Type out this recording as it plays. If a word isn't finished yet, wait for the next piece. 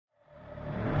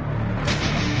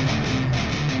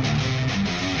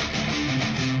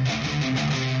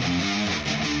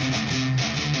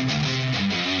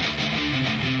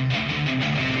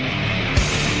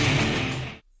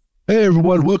Hey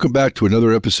everyone, welcome back to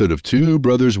another episode of Two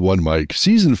Brothers, One Mic,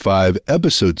 Season 5,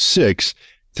 Episode 6.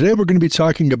 Today we're going to be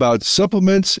talking about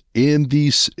supplements in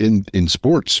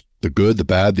sports, the good, the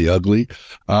bad, the ugly.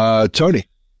 Tony.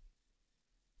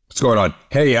 What's going on?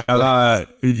 Hey, I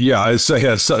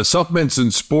say supplements in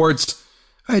sports,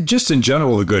 just in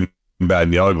general, the good and bad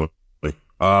and the ugly,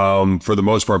 for the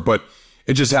most part. But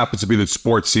it just happens to be that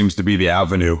sports seems to be the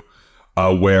avenue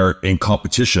where in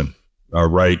competition,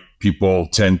 right, people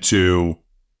tend to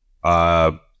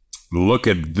look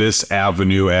at this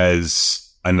avenue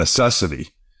as a necessity.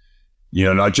 You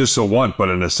know, not just a want, but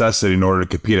a necessity in order to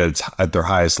compete at their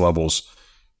highest levels.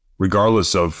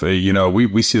 Regardless of,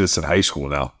 we see this in high school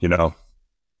now, and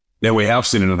we have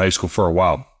seen it in high school for a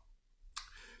while.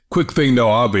 Quick thing though,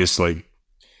 obviously,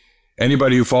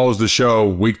 anybody who follows the show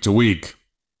week to week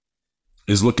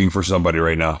is looking for somebody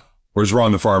right now. Where's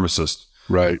Ron the pharmacist?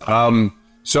 Right.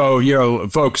 So,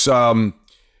 folks,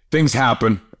 things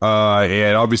happen.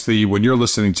 And obviously when you're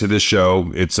listening to this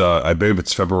show, it's, I believe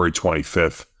it's February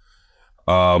 25th,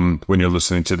 when you're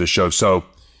listening to the show. So,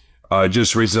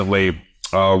 just recently,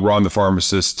 Ron the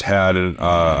pharmacist had an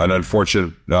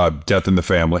unfortunate death in the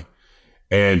family,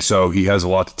 and so he has a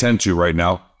lot to tend to right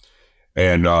now.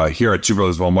 And here at Two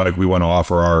Brothers One Mic, we want to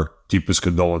offer our deepest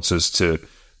condolences to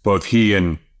both he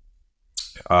and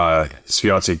his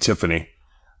fiancée Tiffany,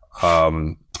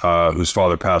 whose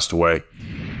father passed away.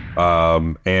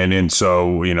 And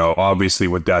so obviously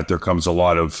with that there comes a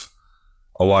lot of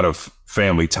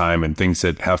family time and things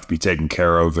that have to be taken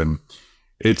care of. And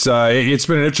it's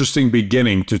been an interesting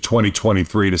beginning to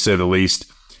 2023, to say the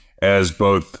least, as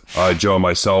both Joe and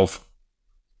myself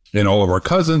and all of our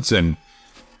cousins and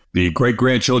the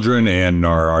great-grandchildren and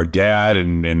our dad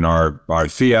and our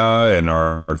Thea and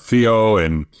our Theo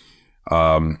and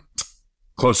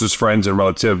closest friends and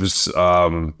relatives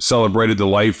celebrated the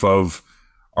life of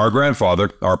our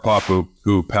grandfather, our Papu,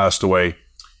 who passed away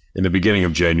in the beginning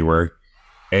of January.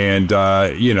 And,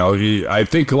 I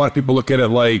think a lot of people look at it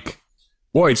like,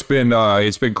 boy, it's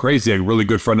been crazy. A really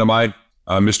good friend of mine,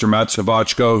 Mr. Matt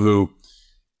Savachko, who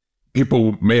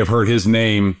people may have heard his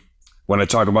name when I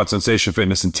talk about Sensation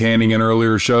Fitness and tanning in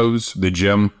earlier shows, the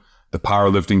gym, the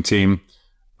powerlifting team.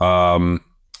 There's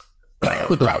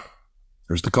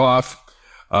the cough.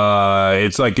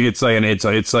 It's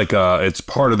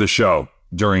part of the show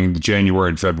during January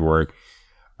and February.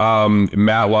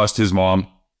 Matt lost his mom.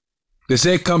 They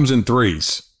say it comes in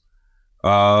threes.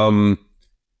 Could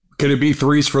it be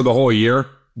threes for the whole year,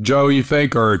 Joe, you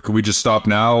think, or could we just stop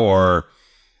now? Or,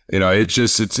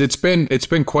 it's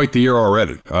been quite the year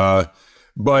already.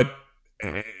 But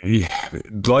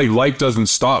life doesn't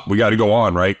stop. We got to go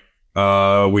on, right?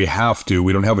 We have to.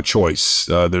 We don't have a choice.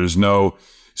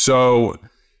 So,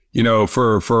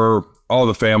 for all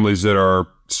the families that are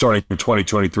starting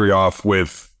 2023 off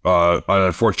with an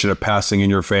unfortunate passing in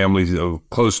your family,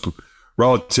 close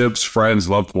relatives, friends,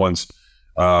 loved ones,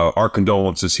 our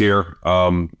condolences here.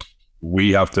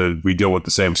 We deal with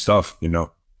the same stuff,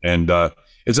 and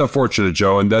it's unfortunate,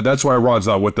 Joe, and that's why Ron's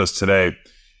not with us today.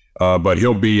 But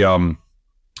he'll be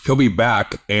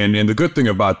back, and the good thing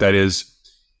about that is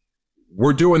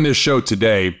we're doing this show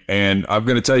today, and I'm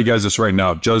going to tell you guys this right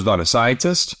now. Joe's not a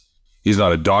scientist. He's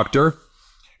not a doctor.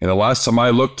 And the last time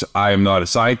I looked, I am not a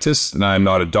scientist, and I am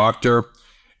not a doctor.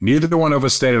 Neither one of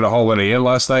us stayed at a Holiday Inn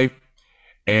last night,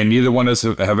 and neither one of us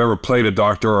have ever played a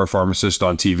doctor or a pharmacist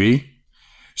on TV.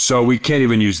 So we can't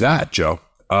even use that, Joe,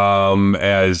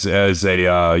 as a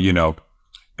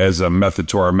method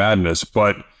to our madness.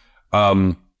 But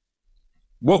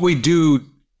what we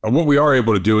are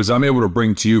able to do is I'm able to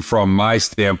bring to you from my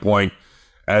standpoint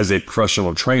as a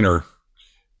professional trainer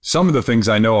some of the things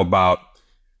I know about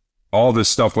all this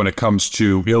stuff when it comes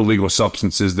to illegal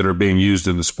substances that are being used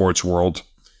in the sports world.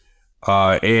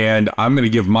 And I'm going to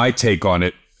give my take on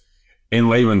it in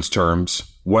layman's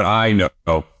terms, what I know.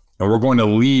 And we're going to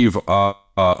leave an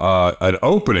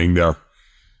opening there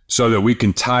so that we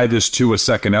can tie this to a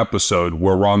second episode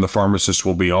where Ron the pharmacist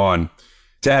will be on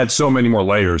to add so many more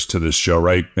layers to this show,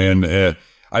 right? And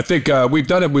I think we've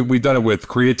done it. We've done it with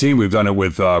creatine. We've done it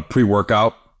with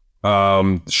pre-workout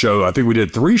show. I think we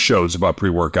did 3 shows about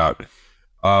pre-workout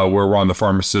where Ron the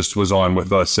pharmacist was on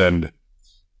with us and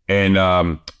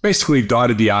basically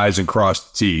dotted the I's and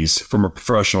crossed the T's from a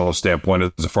professional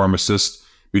standpoint as a pharmacist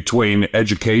between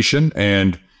education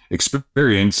and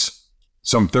experience,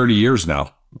 some 30 years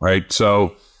now, right?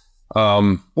 So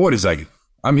what is that?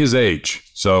 I'm his age.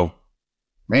 So,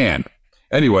 man.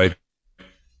 Anyway,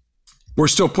 we're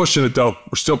still pushing it, though.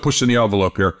 We're still pushing the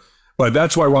envelope here. But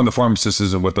that's why Ron the pharmacist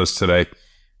isn't with us today.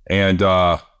 And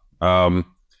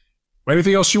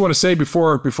anything else you want to say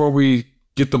before we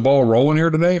get the ball rolling here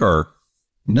today, or?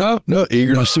 No,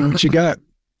 eager to see what you got.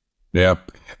 Yeah.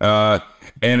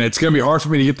 And it's going to be hard for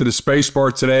me to get to the space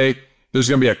bar today. There's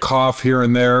going to be a cough here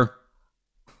and there.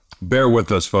 Bear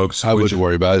with us, folks. I wouldn't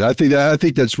worry about it. I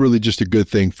think that's really just a good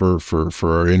thing for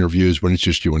our interviews when it's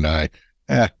just you and I.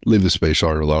 Leave the space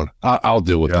bar alone. I'll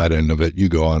deal with that end of it. You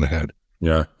go on ahead.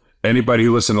 Yeah. Anybody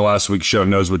who listened to last week's show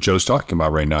knows what Joe's talking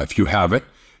about right now. If you haven't,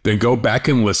 then go back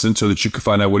and listen so that you can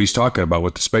find out what he's talking about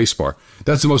with the space bar.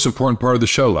 That's the most important part of the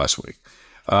show last week.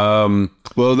 Well,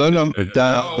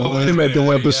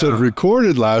 the episode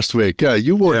recorded last week. Yeah,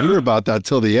 you won't hear about that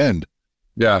till the end.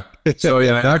 Yeah. So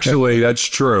actually, that's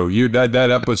true.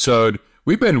 That episode,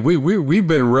 we've been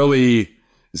really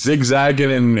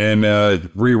zigzagging and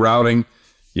rerouting.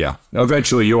 Yeah.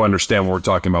 Eventually, you'll understand what we're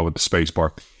talking about with the space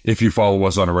bar if you follow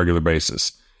us on a regular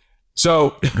basis.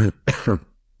 So,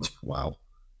 wow,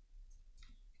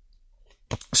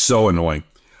 so annoying.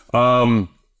 When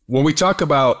we talk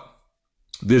about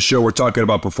this show, we're talking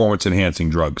about performance enhancing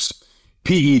drugs,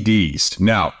 PEDs.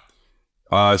 Now,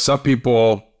 some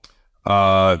people,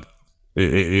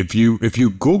 if you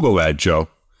Google that, Joe,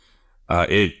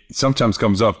 it sometimes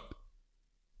comes up.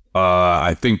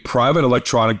 I think private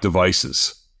electronic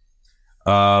devices.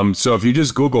 So if you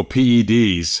just Google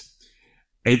PEDs,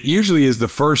 it usually is the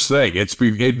first thing.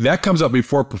 That comes up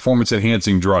before performance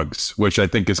enhancing drugs, which I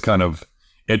think is kind of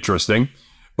interesting.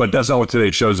 But that's not what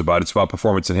today's show's about. It's about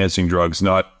performance enhancing drugs,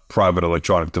 not private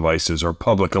electronic devices or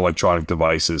public electronic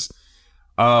devices.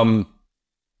 And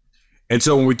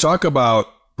so when we talk about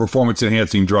performance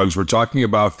enhancing drugs, we're talking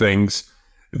about things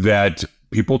that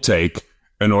people take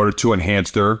in order to enhance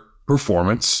their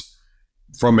performance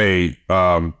from a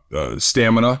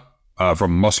stamina,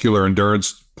 from muscular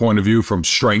endurance point of view, from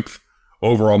strength,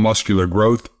 overall muscular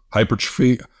growth,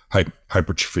 hypertrophy,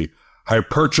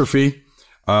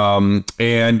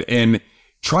 and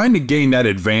trying to gain that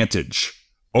advantage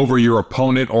over your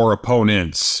opponent or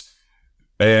opponents.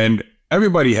 And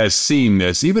everybody has seen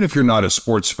this, even if you're not a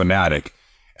sports fanatic.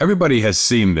 Everybody has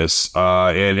seen this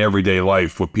in everyday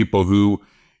life with people who,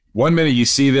 one minute you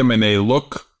see them and they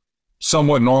look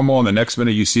somewhat normal, and the next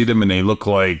minute you see them and they look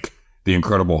like the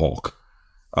Incredible Hulk.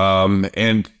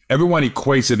 And everyone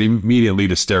equates it immediately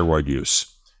to steroid use.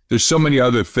 There's so many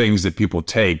other things that people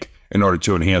take in order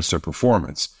to enhance their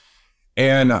performance.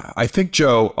 And I think,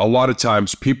 Joe, a lot of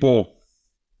times people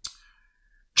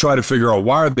try to figure out,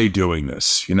 why are they doing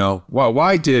this?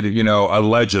 Why did,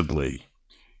 allegedly,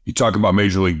 you talk about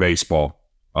Major League Baseball,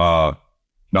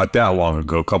 not that long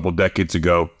ago, a couple decades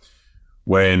ago,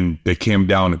 when they came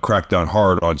down and cracked down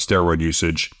hard on steroid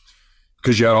usage,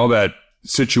 because you had all that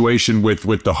situation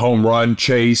with the home run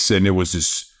chase, and it was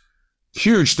this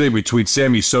huge thing between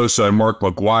Sammy Sosa and Mark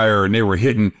McGwire, and they were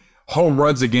hitting home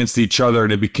runs against each other,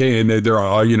 and it became,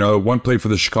 one played for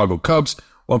the Chicago Cubs,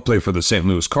 one played for the St.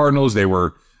 Louis Cardinals. They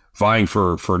were vying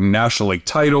for National League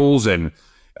titles, and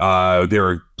they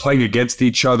were playing against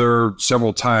each other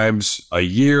several times a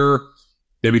year.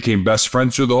 They became best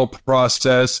friends through the whole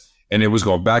process, and it was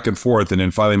going back and forth. And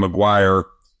then finally McGwire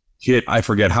hit, I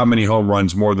forget how many home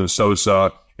runs more than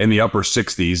Sosa, in the upper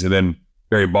 60s. And then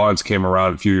Barry Bonds came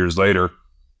around a few years later,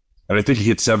 and I think he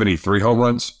hit 73 home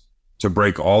runs to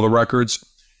break all the records.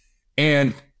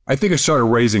 And I think it started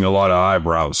raising a lot of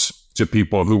eyebrows to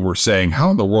people who were saying,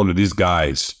 how in the world are these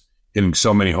guys hitting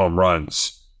so many home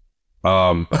runs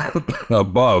above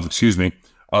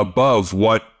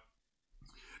what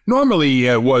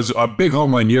normally was a big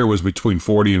home run year was between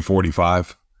 40 and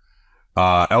 45.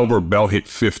 Albert Bell hit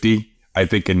 50, I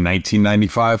think, in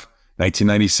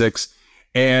 1996.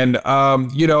 And,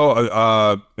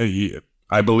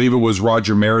 I believe it was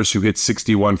Roger Maris who hit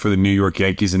 61 for the New York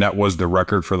Yankees, and that was the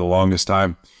record for the longest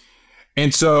time.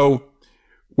 And so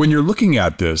when you're looking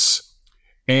at this,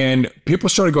 and people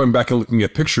started going back and looking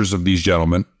at pictures of these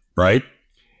gentlemen, right?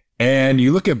 And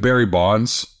you look at Barry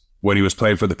Bonds when he was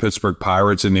playing for the Pittsburgh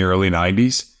Pirates in the early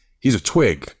 90s. He's a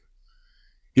twig.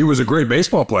 He was a great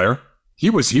baseball player. He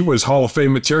was Hall of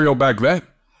Fame material back then.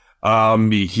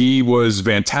 He was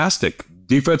fantastic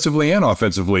defensively and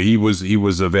offensively. He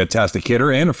was a fantastic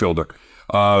hitter and a fielder,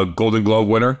 Golden Glove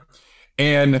winner.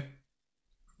 And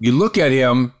you look at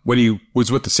him when he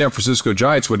was with the San Francisco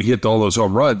Giants, when he hit all those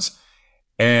home runs,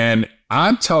 and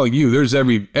I'm telling you, there's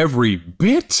every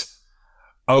bit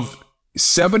of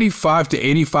 75 to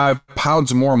 85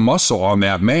 pounds more muscle on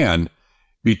that man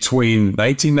between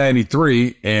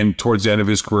 1993 and towards the end of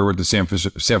his career with the San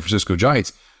Francisco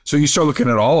Giants. So you start looking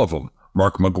at all of them.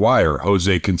 Mark McGwire,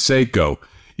 Jose Canseco.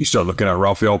 You start looking at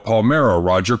Rafael Palmeiro,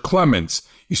 Roger Clemens.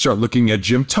 You start looking at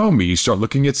Jim Thome. You start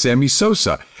looking at Sammy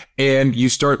Sosa. And you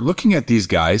start looking at these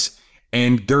guys,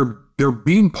 and they're they're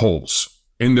bean poles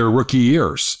in their rookie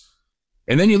years.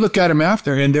 And then you look at them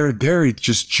after, and they're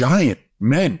just giant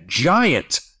men,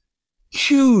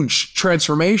 huge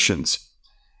transformations.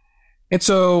 And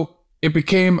so it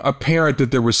became apparent that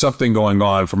there was something going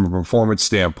on from a performance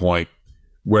standpoint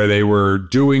where they were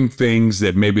doing things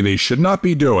that maybe they should not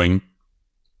be doing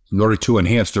in order to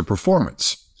enhance their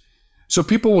performance. So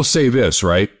people will say this,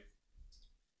 right?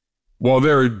 Well,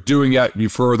 they're doing it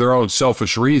for their own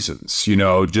selfish reasons,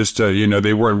 just to,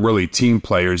 they weren't really team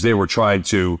players. They were trying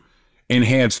to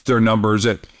enhance their numbers.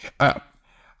 I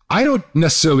don't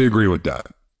necessarily agree with that.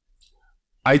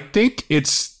 I think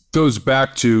it goes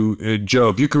back to, Joe,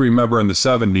 if you can remember in the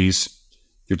 70s,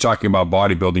 you're talking about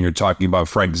bodybuilding, you're talking about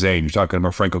Frank Zane, you're talking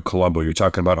about Franco Columbu, you're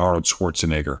talking about Arnold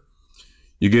Schwarzenegger.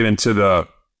 You get into the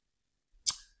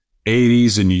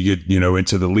 80s and you get,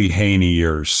 into the Lee Haney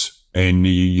years. And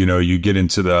you get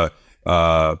into the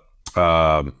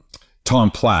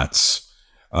Tom Platz,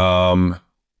 when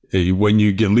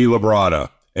you get Lee Labrada,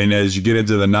 and as you get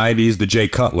into the 90s, the Jay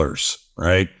Cutlers,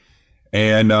 right?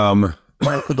 And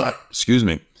excuse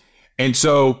me. And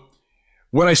so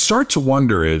what I start to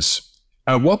wonder is,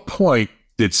 at what point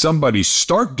did somebody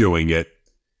start doing it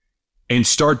and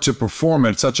start to perform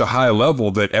at such a high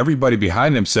level that everybody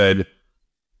behind them said,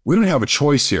 we don't have a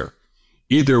choice here.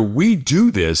 Either we do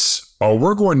this or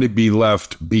we're going to be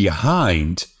left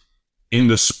behind in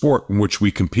the sport in which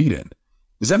we compete in.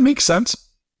 Does that make sense?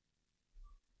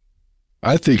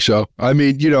 I think so. I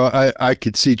mean, I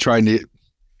could see trying to,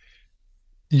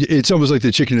 it's almost like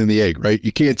the chicken and the egg, right?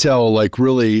 You can't tell, like,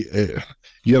 really,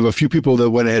 you have a few people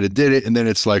that went ahead and did it, and then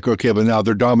it's like, okay, but now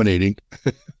they're dominating.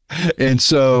 And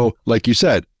so, like you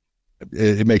said,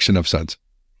 it makes enough sense.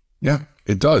 Yeah,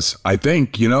 it does. I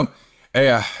think,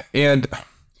 and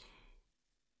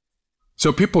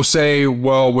so people say,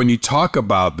 well, when you talk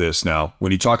about this now,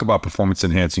 when you talk about performance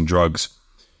enhancing drugs,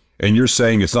 and you're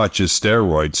saying it's not just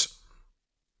steroids,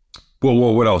 well,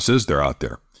 what else is there out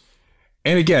there?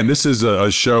 And again, this is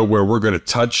a show where we're going to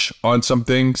touch on some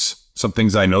things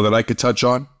I know that I could touch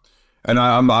on. And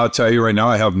I'll tell you right now,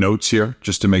 I have notes here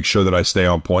just to make sure that I stay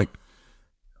on point.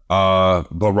 But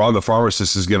Ron the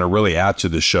Pharmacist is going to really add to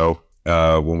the show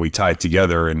when we tie it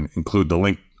together and include the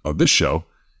link of this show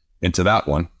into that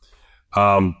one.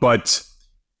 But,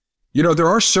 there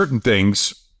are certain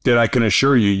things that I can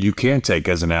assure you can take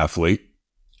as an athlete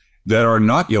that are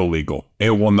not illegal.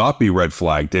 It will not be red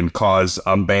flagged and cause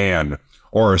a ban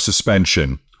or a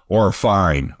suspension or a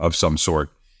fine of some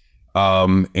sort.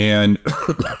 And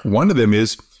one of them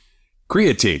is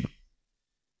creatine.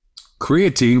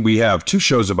 Creatine, we have 2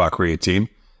 shows about creatine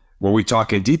where we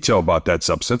talk in detail about that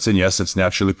substance. And yes, it's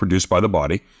naturally produced by the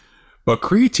body. But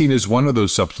creatine is one of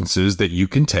those substances that you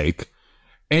can take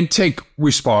and take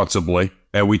responsibly.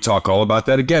 And we talk all about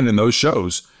that again in those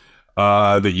shows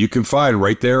that you can find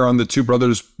right there on the Two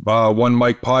Brothers, One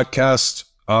Mic podcast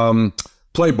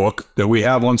playbook that we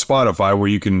have on Spotify, where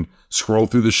you can scroll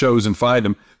through the shows and find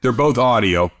them. They're both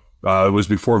audio. It was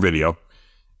before video.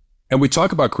 And we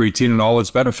talk about creatine and all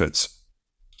its benefits.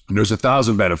 And there's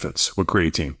 1,000 benefits with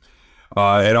creatine.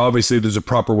 And obviously there's a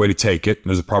proper way to take it.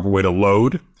 There's a proper way to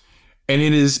load. And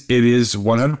it is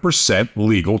 100%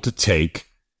 legal to take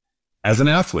as an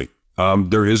athlete.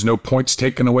 There is no points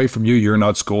taken away from you. You're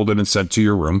not scolded and sent to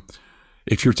your room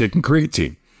if you're taking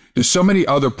creatine. There's so many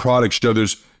other products, Joe.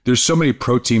 There's so many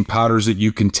protein powders that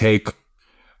you can take.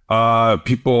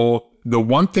 The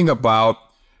one thing about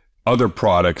other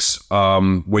products,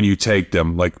 when you take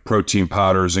them, like protein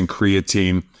powders and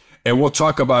creatine, and we'll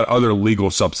talk about other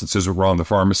legal substances with Ron the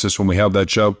Pharmacist when we have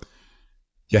that show,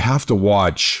 you have to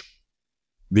watch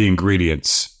the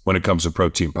ingredients when it comes to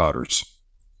protein powders.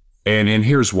 And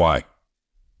here's why.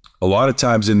 A lot of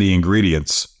times in the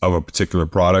ingredients of a particular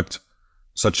product,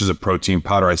 such as a protein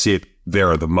powder, I see it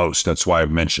there the most. That's why I've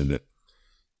mentioned it.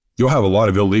 You'll have a lot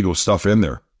of illegal stuff in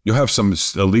there. You'll have some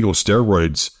illegal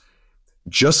steroids,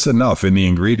 just enough in the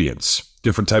ingredients,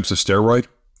 different types of steroid,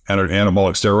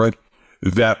 anabolic steroid,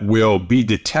 that will be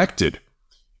detected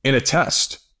in a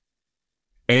test.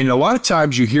 And a lot of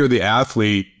times you hear the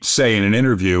athlete say in an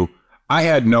interview, I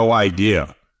had no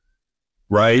idea,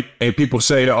 right? And people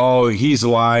say, oh, he's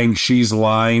lying, she's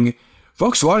lying.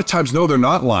 Folks, a lot of times, no, they're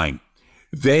not lying.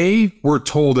 They were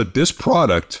told that this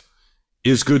product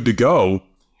is good to go,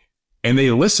 and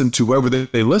they listen to whoever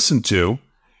they listen to.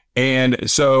 And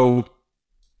so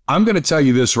I'm going to tell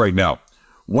you this right now.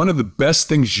 One of the best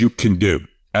things you can do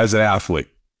as an athlete,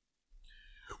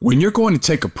 when you're going to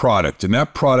take a product and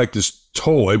that product is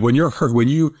told, when you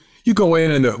go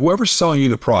in and whoever's selling you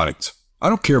the product, I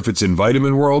don't care if it's in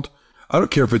Vitamin World, I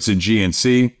don't care if it's in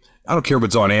GNC, I don't care if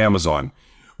it's on Amazon.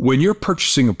 when you're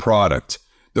purchasing a product,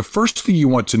 the first thing you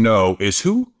want to know is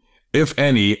who, if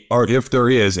any, or if there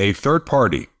is a third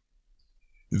party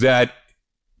that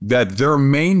their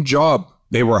main job,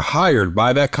 they were hired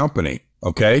by that company,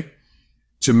 okay,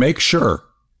 to make sure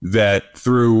that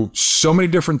through so many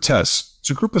different tests, it's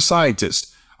a group of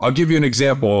scientists. I'll give you an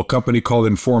example, a company called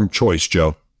Informed Choice,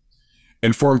 Joe.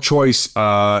 Informed Choice,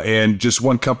 and just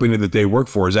one company that they work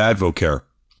for is Advocare.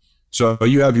 So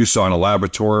you have USANA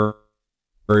Laboratories,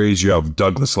 you have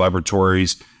Douglas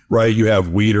Laboratories, right? You have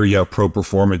Weider, you have Pro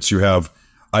Performance, you have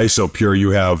IsoPure,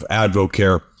 you have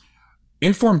Advocare.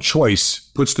 Informed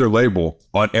Choice puts their label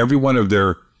on every one of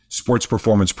their sports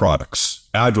performance products,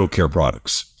 Advocare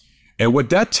products. And what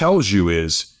that tells you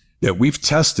is that we've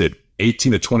tested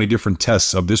 18 to 20 different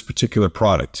tests of this particular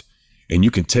product. And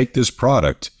you can take this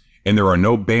product and there are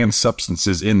no banned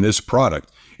substances in this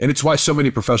product. And it's why so many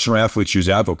professional athletes use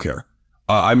Advocare.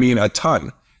 I mean, a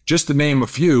ton. Just to name a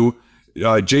few,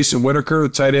 Jason Whitaker,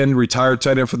 retired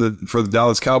tight end for the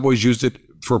Dallas Cowboys, used it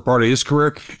for part of his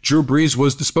career. Drew Brees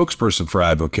was the spokesperson for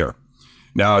Advocare.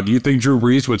 Now, do you think Drew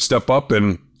Brees would step up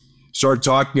and start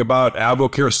talking about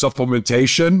Advocare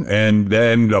supplementation and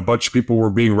then a bunch of people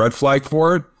were being red flagged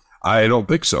for it? I don't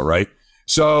think so, right?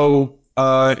 So,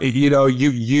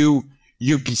 you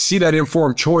see that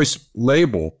Informed Choice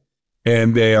label,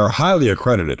 and they are highly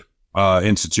accredited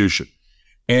institution.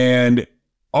 And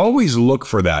always look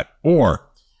for that. Or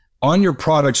on your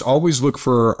products, always look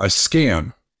for a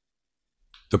scan.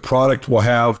 The product will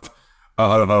have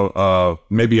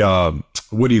maybe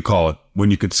what do you call it? When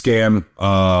you could scan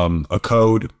a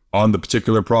code on the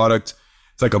particular product.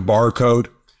 It's like a barcode.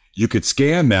 You could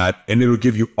scan that and it'll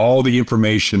give you all the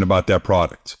information about that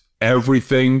product.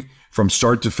 Everything from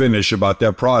start to finish about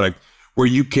that product, where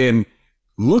you can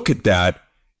look at that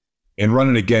and run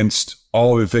it against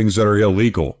all the things that are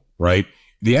illegal, right?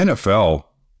 The NFL,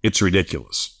 it's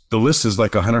ridiculous. The list is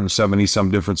like 170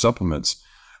 some different supplements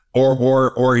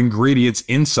or ingredients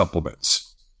in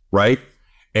supplements, right?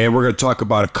 And we're going to talk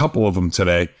about a couple of them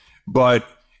today, but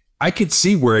I could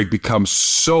see where it becomes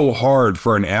so hard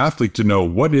for an athlete to know,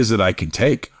 what is it I can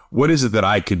take? What is it that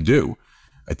I can do?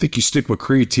 I think you stick with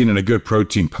creatine and a good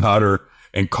protein powder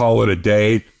and call it a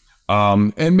day.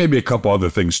 And maybe a couple other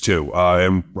things too.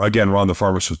 And again, Ron the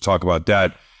Pharmacist will talk about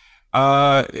that.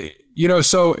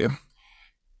 So,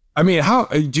 I mean,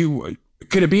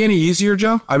 could it be any easier,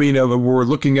 Joe? I mean, we're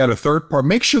looking at a third party.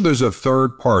 Make sure there's a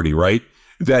third party, right,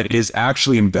 that is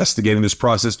actually investigating this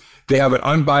process. They have an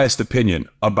unbiased opinion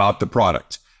about the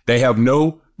product. They have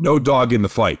no dog in the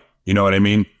fight. You know what I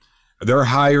mean? They're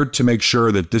hired to make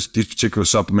sure that these particular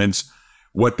supplements,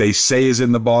 what they say is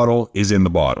in the bottle, is in the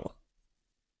bottle.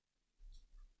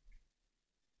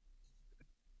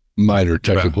 Minor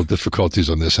technical difficulties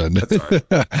on this end. That's all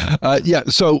right. Yeah.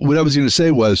 So what I was going to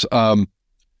say was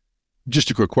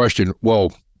just a quick question.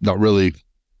 Well, not really.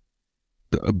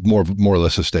 More or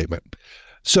less a statement.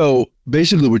 So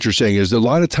basically, what you're saying is that a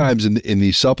lot of times in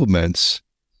these supplements,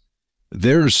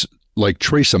 there's like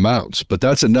trace amounts, but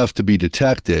that's enough to be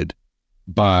detected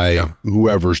by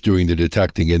whoever's doing the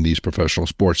detecting in these professional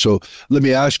sports. So let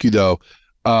me ask you though,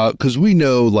 because we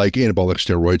know like anabolic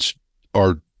steroids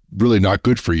are really not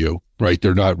good for you, right?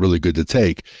 They're not really good to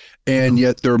take. And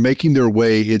yet they're making their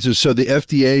way into, so the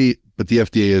FDA, but the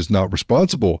FDA is not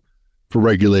responsible for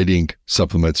regulating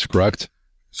supplements, correct?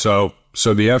 So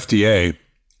the FDA,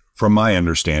 from my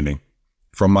understanding,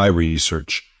 from my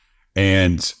research,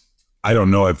 and I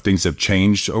don't know if things have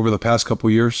changed over the past couple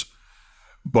of years,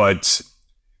 but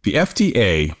the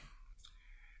FDA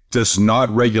does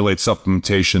not regulate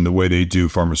supplementation the way they do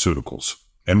pharmaceuticals.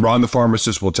 And Ron the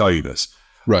Pharmacist will tell you this.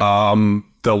 Right.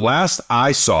 The last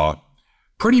I saw,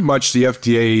 pretty much the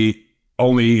FDA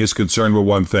only is concerned with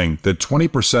one thing, that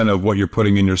 20% of what you're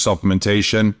putting in your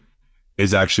supplementation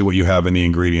is actually what you have in the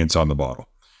ingredients on the bottle.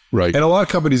 Right. And a lot of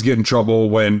companies get in trouble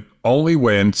when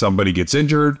somebody gets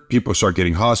injured, people start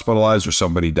getting hospitalized, or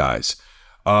somebody dies.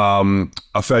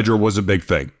 Ephedra was a big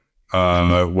thing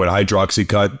with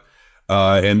Hydroxycut.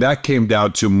 And that came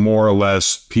down to more or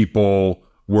less people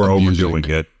were overdoing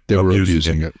it. They were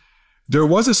abusing it. There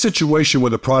was a situation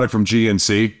with a product from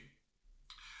GNC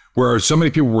where so many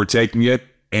people were taking it,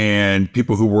 and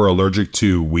people who were allergic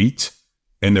to wheat,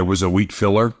 and there was a wheat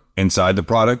filler inside the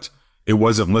product, it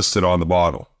wasn't listed on the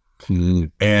bottle.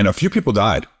 And a few people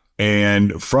died.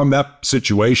 And from that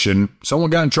situation, someone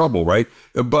got in trouble, right?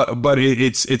 But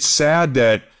it's sad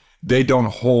that they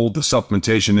don't hold the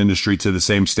supplementation industry to the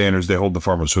same standards they hold the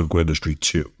pharmaceutical industry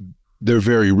to. they're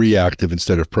very reactive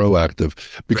instead of proactive.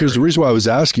 Because the reason why I was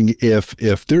asking if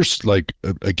there's like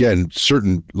again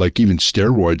certain like even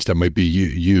steroids that might be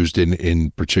used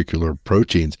in particular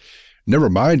proteins. Never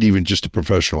mind even just a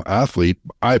professional athlete.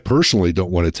 I personally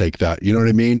don't want to take that. You know what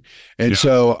I mean? And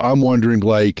so I'm wondering,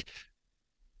 like,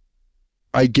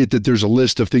 I get that there's a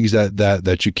list of things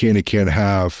that you can and can't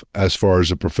have as far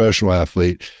as a professional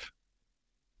athlete.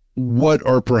 What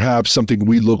are perhaps something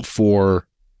we look for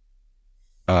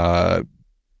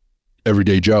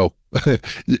everyday Joe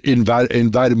in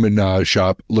vitamin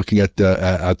shop looking at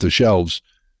the shelves?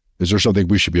 Is there something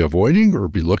we should be avoiding or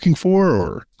be looking for?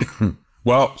 Or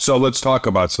well, so let's talk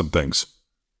about some things.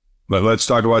 Let's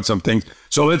talk about some things.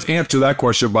 So let's answer that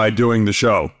question by doing the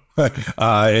show.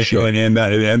 Sure. And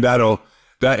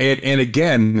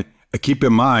again, keep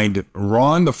in mind,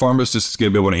 Ron, the pharmacist, is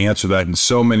going to be able to answer that in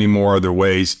so many more other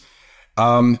ways.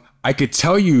 I could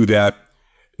tell you that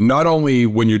not only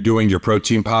when you're doing your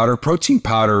protein powder,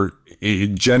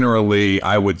 generally,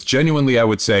 I would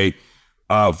say,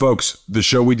 folks, the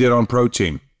show we did on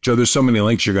protein, Joe, there's so many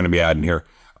links you're going to be adding here.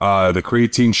 The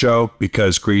creatine show,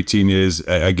 because creatine is,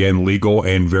 again, legal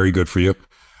and very good for you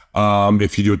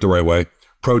if you do it the right way.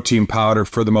 Protein powder,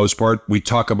 for the most part, we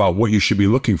talk about what you should be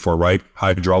looking for, right?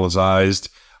 Hydrolyzed,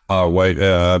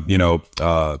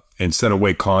 instead of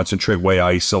whey concentrate, whey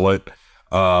isolate.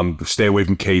 Stay away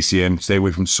from casein, stay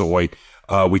away from soy.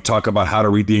 We talk about how to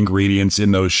read the ingredients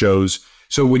in those shows.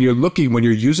 So when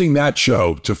you're using that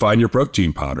show to find your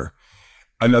protein powder,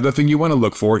 another thing you want to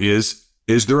look for is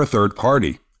there a third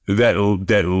party that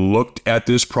looked at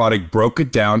this product, broke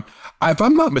it down? If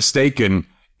I'm not mistaken,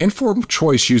 Informed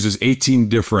Choice uses 18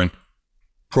 different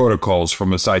protocols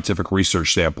from a scientific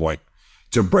research standpoint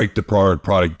to break the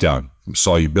product down.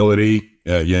 Solubility,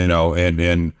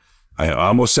 and I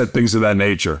almost said things of that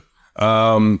nature.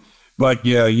 But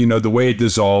yeah, the way it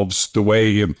dissolves, the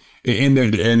way, and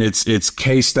it's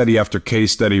case study after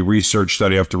case study, research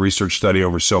study after research study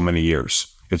over so many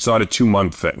years. It's not a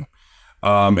 2-month thing.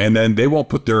 And then they won't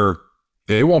put their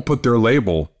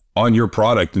label on your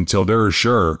product until they're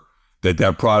sure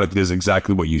that product is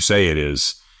exactly what you say it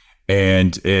is.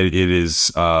 And it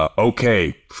is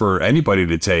okay for anybody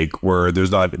to take where there's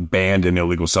not banned and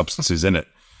illegal substances in it.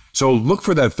 So look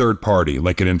for that third party,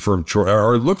 like an Informed Choice,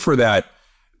 or look for that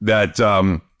bar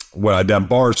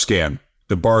scan,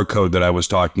 the barcode that I was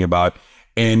talking about.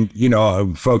 And,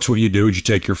 folks, what you do is you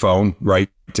take your phone, right?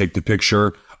 Take the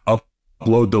picture,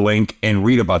 upload the link, and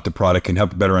read about the product and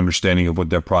have a better understanding of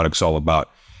what that product's all about.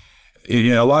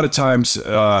 A lot of times,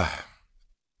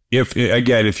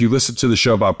 if you listen to the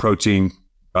show about protein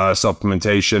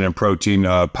supplementation and protein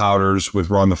powders with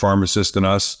Ron the pharmacist and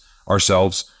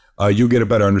ourselves, you get a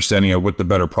better understanding of what the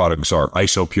better products are.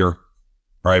 IsoPure,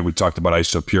 right? We talked about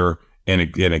IsoPure and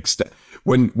extent.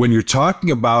 When you're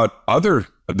talking about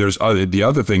the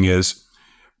other thing is,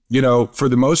 for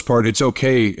the most part, it's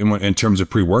okay in terms of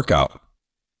pre-workout.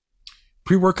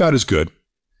 Pre-workout is good.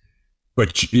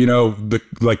 But,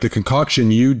 the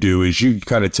concoction you do is you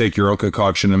kind of take your own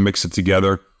concoction and mix it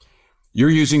together. You're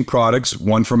using products,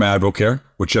 one from Advocare,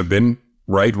 which have been,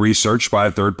 researched by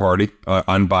a third party,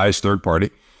 unbiased third party,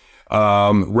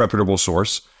 reputable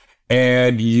source.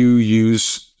 And you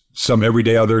use some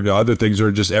everyday other things that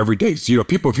are just everyday. So,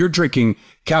 people, if you're drinking,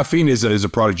 caffeine is a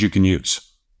product you can use.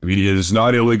 I mean, it is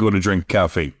not illegal to drink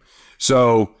caffeine.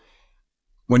 So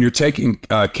when you're taking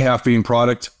a caffeine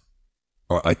product,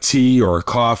 or a tea or a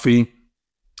coffee,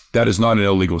 that is not an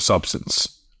illegal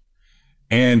substance.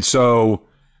 And so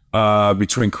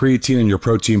between creatine and your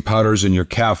protein powders and your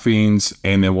caffeines,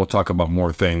 and then we'll talk about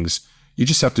more things, you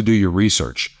just have to do your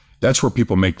research. That's where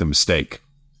people make the mistake.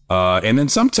 And then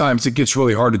sometimes it gets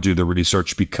really hard to do the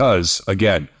research because,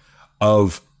 again,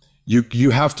 of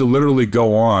you have to literally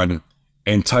go on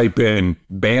and type in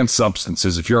banned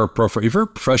substances. If you're a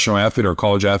professional athlete or a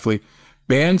college athlete,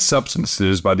 banned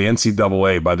substances by the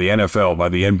NCAA, by the NFL, by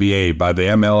the NBA, by the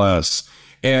MLS,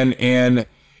 and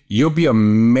you'll be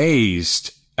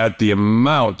amazed at the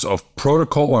amount of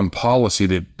protocol and policy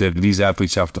that these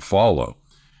athletes have to follow.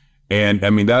 And I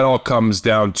mean, that all comes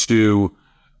down to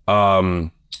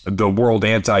the World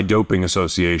Anti-Doping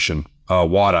Association,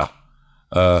 WADA.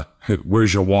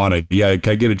 Where's your WADA? Yeah,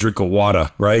 can I get a drink of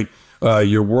WADA, right?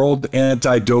 Your World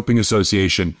Anti-Doping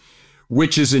Association,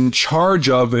 which is in charge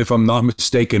of, if I'm not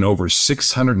mistaken, over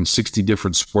 660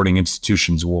 different sporting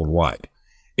institutions worldwide.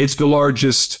 It's the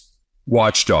largest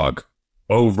watchdog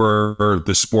over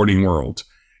the sporting world.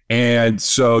 And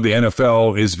so the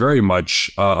NFL is very much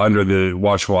under the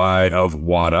watchful eye of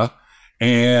WADA.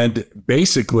 And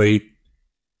basically,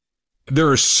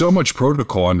 there is so much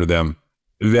protocol under them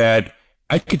that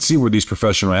I could see where these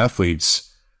professional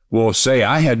athletes will say,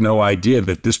 I had no idea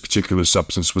that this particular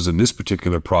substance was in this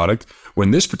particular product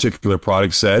when this particular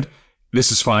product said, this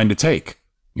is fine to take,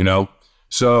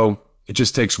 So it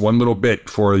just takes one little bit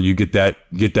before you get that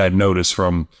notice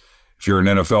from, if you're an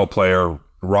NFL player,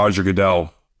 Roger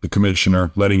Goodell, the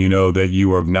commissioner, letting you know that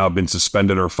you have now been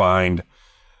suspended or fined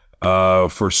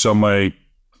for so many,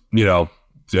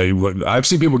 I've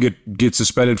seen people get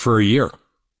suspended for a year,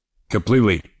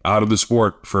 completely out of the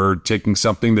sport for taking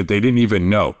something that they didn't even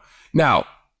know. Now,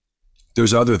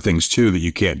 there's other things too that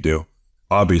you can't do.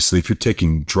 Obviously, if you're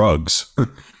taking drugs,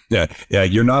 yeah,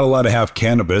 you're not allowed to have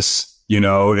cannabis,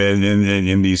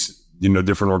 in these,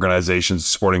 different organizations,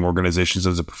 sporting organizations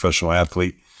as a professional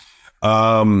athlete.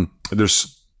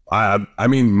 Most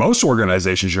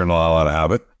organizations you're not allowed to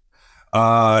have it,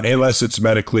 unless it's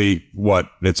medically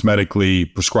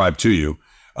prescribed to you.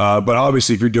 But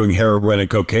obviously, if you're doing heroin and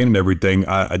cocaine and everything,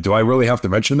 do I really have to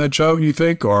mention that, Joe? You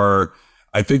think, or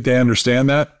I think they understand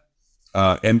that.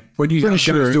 And when you guys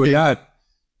doing that,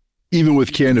 even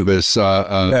with cannabis,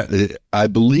 I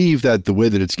believe that the way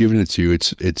that it's given it to you,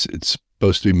 it's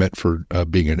supposed to be meant for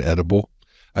being an edible.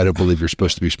 I don't believe you're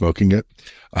supposed to be smoking it.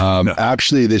 No.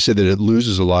 Actually, they said that it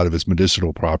loses a lot of its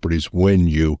medicinal properties when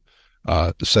you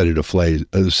set it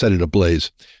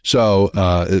ablaze.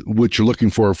 So what you're looking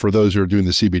for those who are doing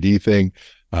the CBD thing,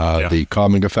 the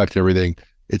calming effect, everything,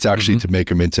 it's actually to make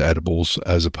them into edibles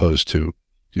as opposed to,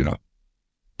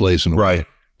 blazing away. Right.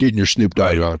 Getting your Snoop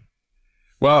Dogg on.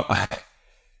 Well,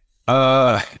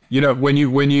 when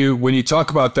you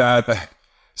talk about that,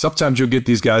 sometimes you'll get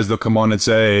these guys, they'll come on and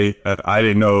say, I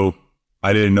didn't know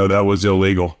that was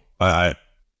illegal. I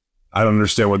don't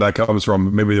understand where that comes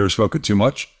from. Maybe they were smoking too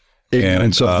much.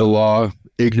 Ignorance of the law.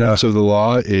 Ignorance of the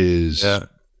law is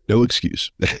no excuse.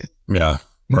 Yeah.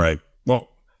 Right. Well,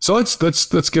 so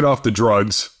let's get off the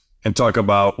drugs and talk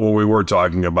about what we were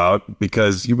talking about,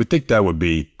 because you would think that would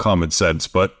be common sense,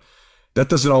 but that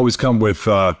doesn't always come with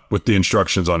the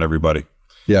instructions on everybody.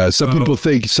 Yeah, some people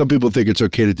think it's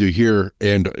okay to do here,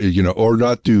 and or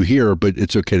not do here, but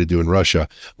it's okay to do in Russia.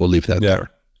 We'll leave that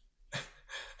there.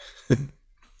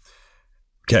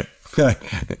 Okay.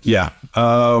 Yeah.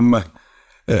 Oh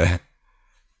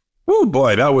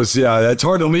boy, that's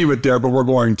hard to leave it there, but we're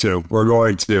going to.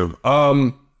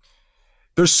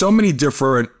 There's so many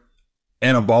different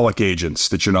anabolic agents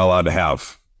that you're not allowed to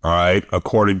have. All right.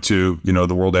 According to,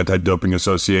 the World Anti-Doping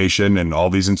Association and all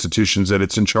these institutions that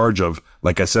it's in charge of,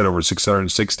 like I said, over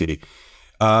 660.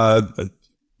 When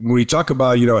we talk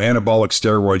about, anabolic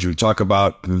steroids, we talk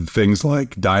about things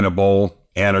like Dynabol,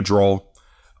 Anadrol.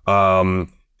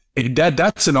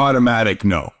 That's an automatic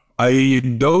no.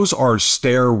 Those are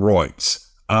steroids.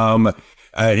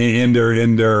 In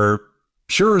their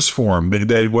purest form,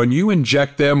 that when you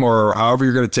inject them or however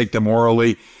you're going to take them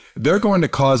orally, they're going to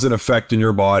cause an effect in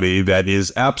your body that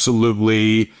is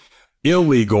absolutely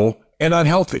illegal and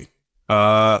unhealthy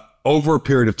over a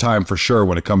period of time, for sure,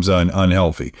 when it comes on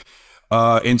unhealthy.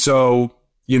 And so,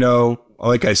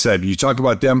 like I said, you talk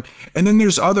about them, and then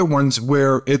there's other ones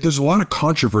where there's a lot of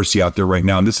controversy out there right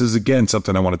now. And this is, again,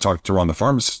 something I want to talk to Ron the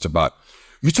pharmacist about.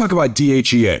 You talk about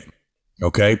DHEA,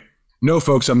 okay? No,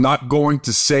 folks, I'm not going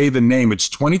to say the name. It's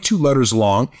 22 letters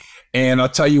long. And I'll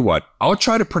tell you what, I'll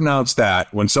try to pronounce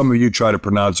that when some of you try to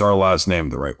pronounce our last name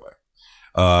the right way.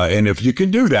 And if you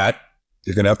can do that,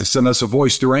 you're going to have to send us a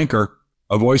voice through Anchor,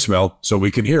 a voicemail, so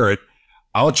we can hear it.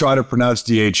 I'll try to pronounce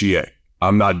DHEA.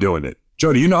 I'm not doing it.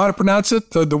 Joe, do you know how to pronounce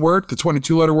it, the word, the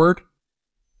 22-letter word?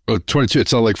 Oh, 22, it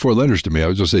sounds like 4 letters to me. I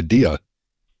was going to say DIA.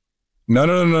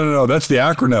 No. That's the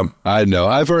acronym. I know.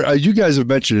 I've heard, you guys have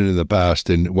mentioned it in the past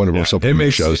in one of our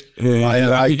supplement shows.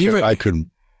 I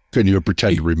couldn't even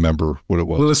pretend to remember what it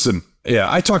was. Listen,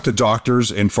 I talk to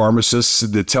doctors and pharmacists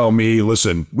that tell me,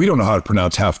 listen, we don't know how to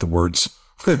pronounce half the words.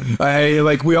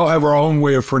 We all have our own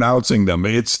way of pronouncing them.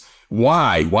 It's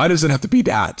why? Why does it have to be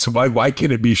that? So why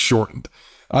can't it be shortened?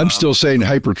 I'm still saying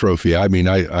hypertrophy. I mean,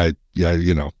 I have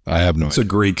no idea. So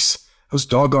Greeks, those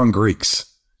doggone Greeks.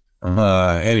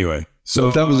 Anyway. So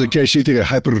if that was the case, you think of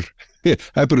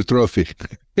hypertrophy.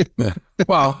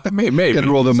 Well, maybe. You got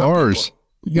to roll them R's.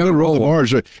 You got to roll them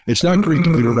R's. It's not Greek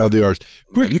if we don't have the R's.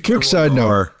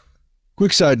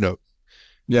 Quick side note.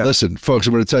 Yeah. Listen, folks,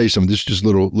 I'm going to tell you something. This is just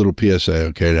little PSA,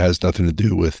 okay? It has nothing to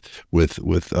do with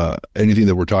anything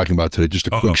that we're talking about today. Just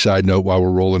a quick side note while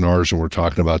we're rolling R's and we're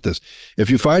talking about this. If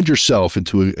you find yourself in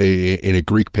a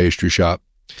Greek pastry shop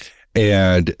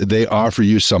and they offer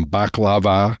you some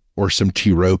baklava or some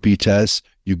tiropi tests,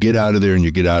 you get out of there and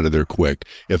you get out of there quick.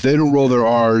 If they don't roll their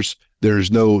R's,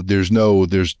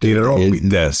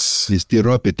 Tiropides. These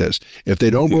tiropides. If they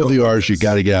don't roll the R's, you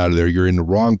got to get out of there. You're in the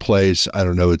wrong place. I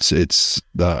don't know. It's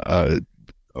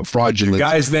fraudulent. The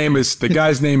guy's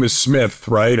name is Smith,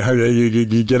 right?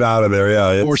 You get out of there.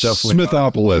 Yeah. Or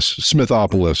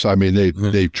Smithopolis. I mean,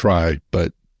 they try,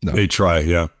 but no. They try.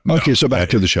 Yeah. Okay. So back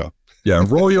to the show. Yeah.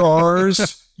 Roll your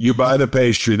R's. You buy the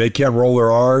pastry. They can't roll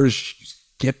their R's.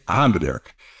 Get out of there.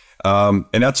 And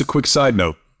that's a quick side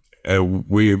note.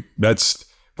 We're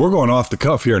going off the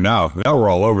cuff here now. Now we're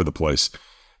all over the place.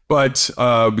 But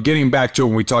getting back to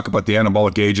when we talk about the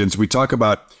anabolic agents, we talk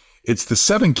about it's the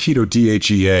 7-keto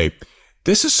DHEA.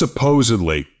 This is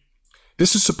supposedly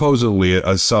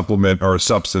a supplement or a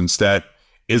substance that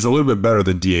is a little bit better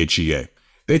than DHEA.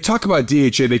 They talk about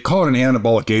DHEA, they call it an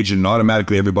anabolic agent, and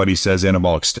automatically everybody says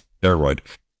anabolic steroid.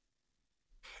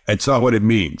 It's not what it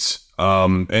means.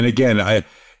 And again,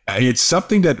 it's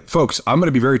something that, folks, I'm going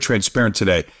to be very transparent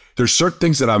today. There's certain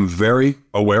things that I'm very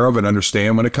aware of and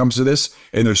understand when it comes to this,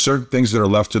 and there's certain things that are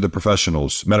left to the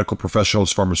professionals, medical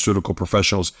professionals, pharmaceutical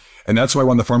professionals, and that's why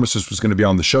one of the pharmacists was going to be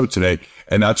on the show today,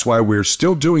 and that's why we're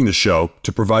still doing the show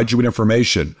to provide you with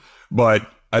information. But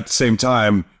at the same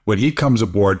time, when he comes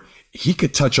aboard, he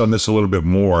could touch on this a little bit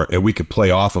more, and we could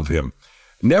play off of him.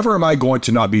 Never am I going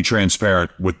to not be transparent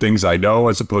with things I know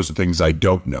as opposed to things I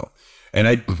don't know. And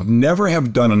I never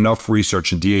have done enough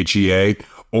research in DHEA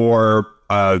or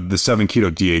the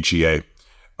 7-keto DHEA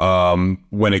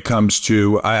when it comes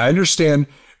to, I understand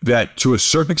that to a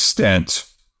certain extent,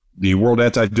 the World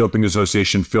Anti-Doping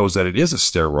Association feels that it is a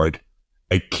steroid.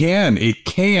 It can,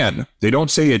 they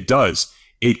don't say it does.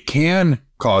 It can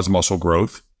cause muscle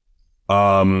growth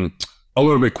a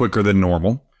little bit quicker than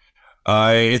normal.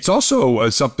 It's also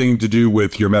something to do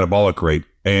with your metabolic rate,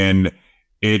 and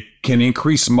it can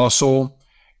increase muscle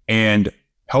and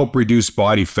help reduce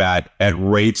body fat at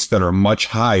rates that are much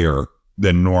higher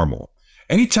than normal.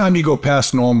 Anytime you go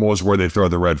past normal is where they throw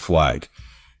the red flag.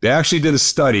 They actually did a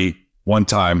study one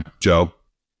time, Joe,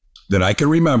 that I can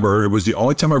remember. It was the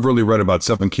only time I've really read about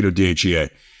 7-keto DHEA.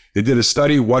 They did a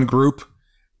study. One group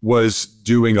was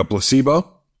doing a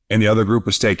placebo, and the other group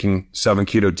was taking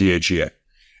 7-keto DHEA.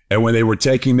 And when they were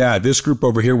taking that, this group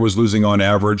over here was losing on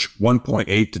average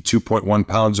 1.8 to 2.1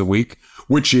 pounds a week,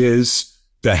 which is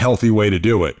the healthy way to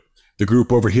do it. The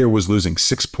group over here was losing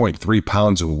 6.3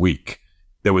 pounds a week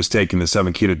that was taking the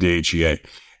 7-keto DHEA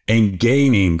and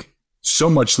gaining so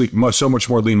much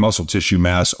more lean muscle tissue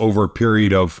mass over a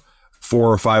period of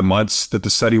 4 or 5 months that the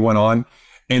study went on.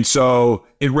 And so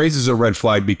it raises a red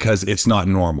flag because it's not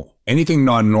normal. Anything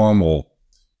not normal,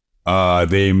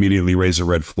 they immediately raise a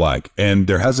red flag. And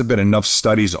there hasn't been enough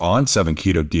studies on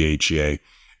 7-keto DHEA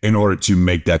in order to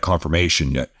make that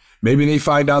confirmation yet. Maybe they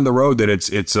find down the road that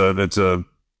it's a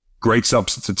great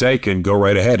substance to take and go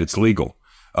right ahead. It's legal.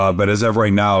 But as of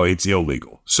right now, it's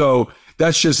illegal. So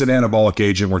that's just an anabolic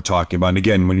agent we're talking about. And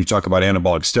again, when you talk about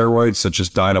anabolic steroids, such as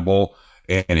Dynabol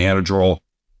and Anadrol,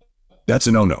 that's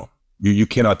a no-no. You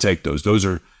cannot take those. Those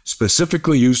are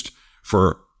specifically used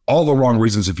for all the wrong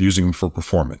reasons of using them for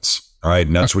performance. All right.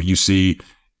 And that's what you see.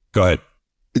 Go ahead.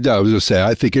 No, I was going to say,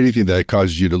 I think anything that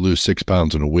causes you to lose 6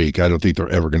 pounds in a week, I don't think they're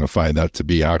ever going to find that to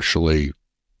be actually.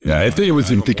 Yeah, I think it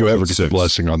was. I don't think you'll ever get the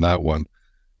blessing on that one.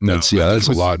 No, that's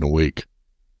a lot in a week.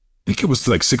 I think it was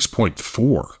like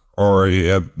 6.4,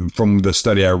 or from the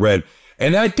study I read.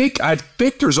 And I think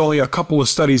there's only a couple of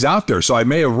studies out there, so I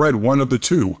may have read one of the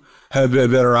two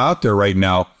that are out there right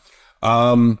now.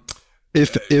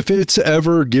 If it's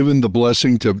ever given the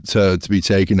blessing to be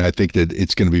taken, I think that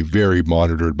it's going to be very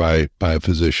monitored by a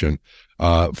physician.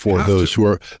 For those who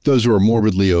are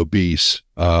morbidly obese,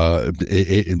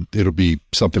 it'll be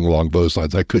something along those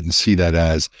lines. I couldn't see that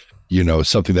as,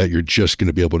 something that you're just going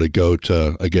to be able to go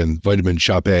to, again, Vitamin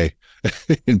Shop A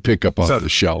and pick up off the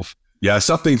shelf. Yeah,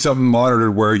 something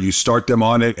monitored where you start them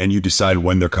on it and you decide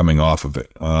when they're coming off of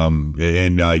it.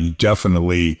 You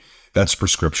definitely, that's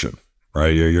prescription.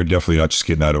 Right, you're definitely not just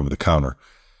getting that over the counter.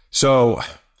 So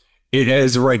it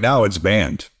is right now, it's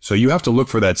banned. So you have to look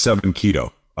for that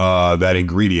 7-keto, that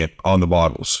ingredient on the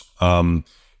bottles,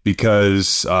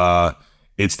 because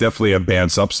it's definitely a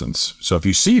banned substance. So if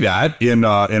you see that in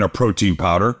a protein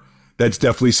powder, that's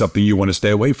definitely something you want to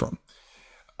stay away from.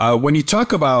 When you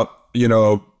talk about,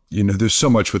 there's so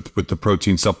much with the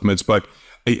protein supplements, but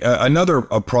another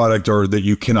product that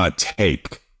you cannot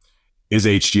take is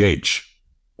HGH.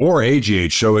 Or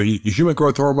AGH, so a human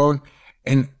growth hormone.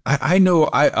 And I knew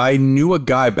a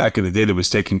guy back in the day that was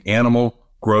taking animal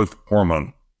growth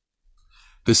hormone,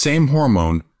 the same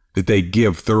hormone that they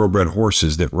give thoroughbred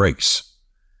horses that race.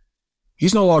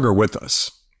 He's no longer with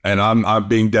us, and I'm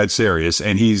being dead serious.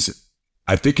 And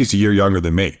I think he's a year younger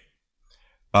than me.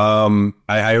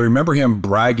 I remember him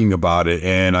bragging about it,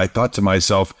 and I thought to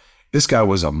myself, this guy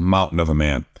was a mountain of a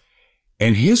man.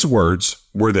 And his words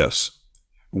were this: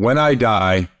 when I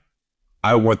die,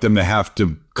 I want them to have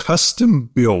to custom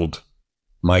build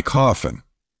my coffin.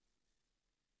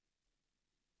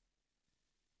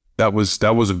 That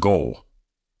was a goal.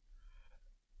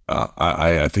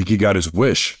 I think he got his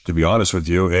wish, to be honest with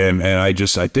you. And I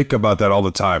think about that all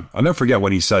the time. I'll never forget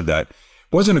when he said that.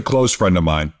 Wasn't a close friend of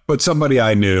mine, but somebody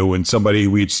I knew, and somebody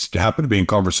we happened to be in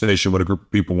conversation with a group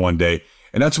of people one day.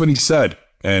 And that's what he said.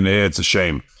 And it's a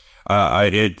shame.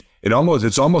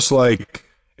 It's almost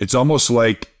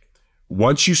like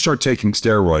once you start taking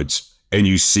steroids and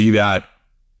you see that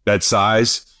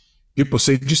size, people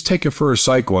say, just take it for a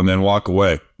cycle and then walk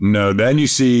away. No, then you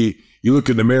look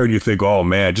in the mirror and you think, oh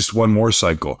man, just one more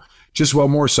cycle.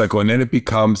 And then it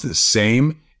becomes the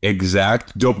same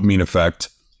exact dopamine effect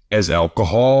as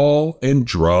alcohol and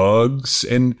drugs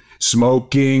and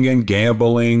smoking and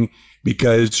gambling,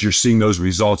 because you're seeing those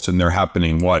results and they're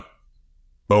happening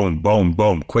boom, boom,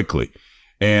 boom, quickly.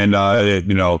 And,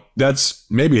 that's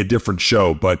maybe a different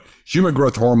show, but human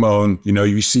growth hormone,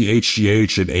 you see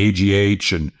HGH and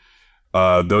AGH and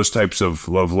those types of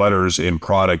letters in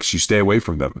products, you stay away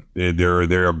from them.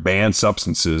 They're banned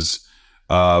substances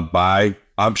by,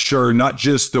 I'm sure, not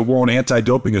just the World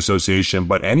Anti-Doping Association,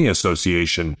 but any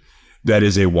association that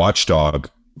is a watchdog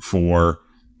for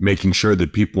making sure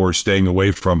that people are staying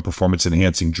away from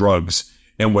performance-enhancing drugs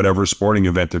in whatever sporting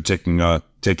event they're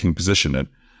taking position in.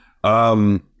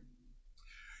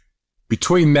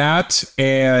 Between that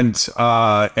and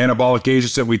anabolic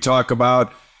agents that we talk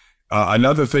about,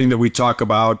 another thing that we talk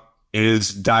about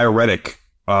is diuretic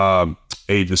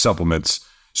the supplements.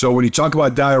 So when you talk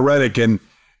about diuretic,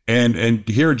 and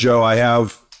here, Joe, I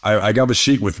have a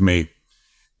sheet with me,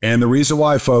 and the reason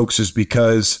why, folks, is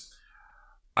because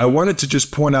I wanted to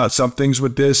just point out some things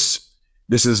with this.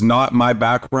 This is not my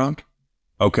background,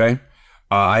 okay?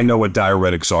 I know what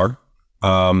diuretics are.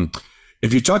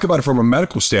 If you talk about it from a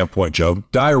medical standpoint, Joe,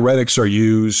 diuretics are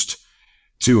used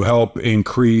to help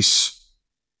increase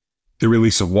the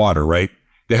release of water, right?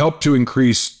 They help to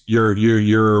increase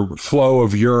your flow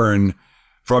of urine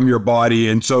from your body.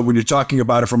 And so when you're talking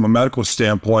about it from a medical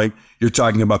standpoint, you're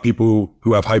talking about people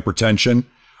who have hypertension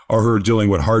or who are dealing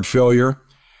with heart failure.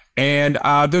 And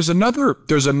there's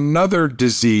another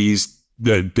disease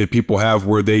that people have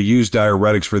where they use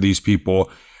diuretics for these people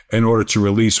in order to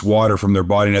release water from their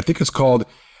body. And I think it's called,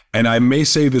 and I may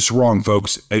say this wrong,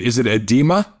 folks, is it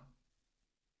edema?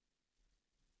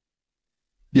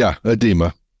 Yeah,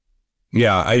 edema.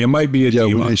 Yeah, it might be edema.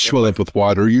 Yeah, when they swell up with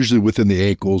water, usually within the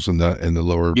ankles and the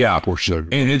lower portion.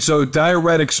 And so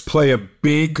diuretics play a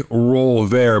big role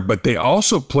there, but they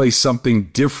also play something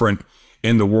different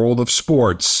in the world of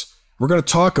sports. We're going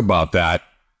to talk about that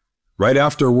right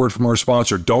after a word from our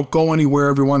sponsor. Don't go anywhere,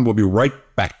 everyone. We'll be right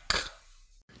back.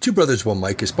 Two Brothers, One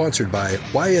Mic is sponsored by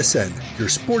YSN, your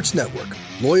sports network.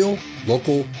 Loyal,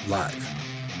 local, live.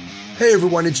 Hey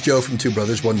everyone, it's Joe from Two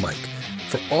Brothers, One Mic.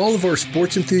 For all of our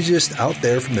sports enthusiasts out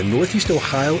there from the Northeast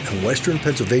Ohio and Western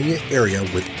Pennsylvania area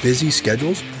with busy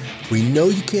schedules, we know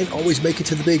you can't always make it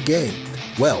to the big game.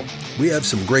 Well, we have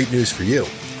some great news for you.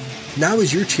 Now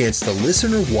is your chance to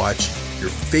listen or watch your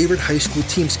favorite high school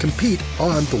teams compete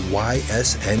on the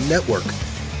YSN network,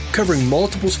 covering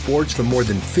multiple sports from more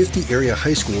than 50 area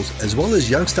high schools, as well as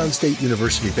Youngstown State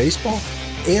University baseball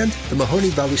and the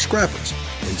Mahoning Valley Scrappers,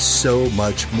 and so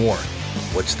much more.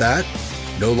 What's that?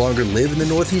 No longer live in the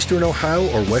Northeastern Ohio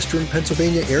or Western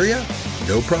Pennsylvania area?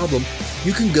 No problem.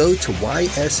 You can go to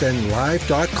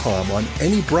ysnlive.com on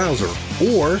any browser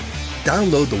or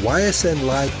download the YSN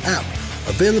Live app,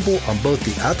 available on both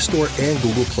the App Store and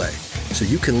Google Play, so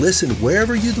you can listen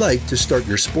wherever you'd like to start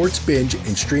your sports binge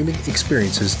and streaming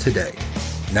experiences today.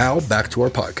 Now, back to our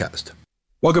podcast.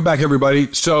 Welcome back,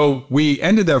 everybody. So we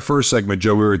ended that first segment,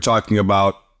 Joe. We were talking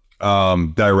about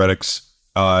diuretics,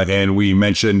 and we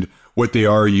mentioned what they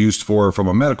are used for from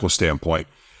a medical standpoint.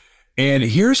 And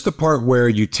here's the part where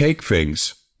you take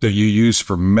things that you use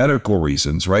for medical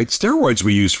reasons, right? Steroids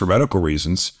we use for medical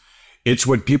reasons. It's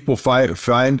when people figure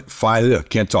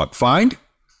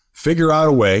out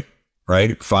a way,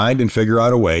 right? Find and figure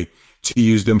out a way to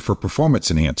use them for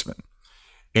performance enhancement.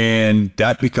 And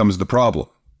that becomes the problem.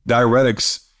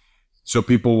 Diuretics, so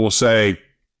people will say,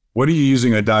 what are you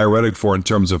using a diuretic for in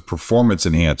terms of performance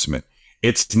enhancement?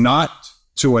 It's not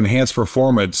to enhance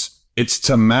performance, it's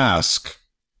to mask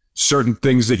certain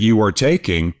things that you are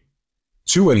taking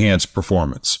to enhance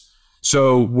performance.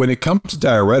 So when it comes to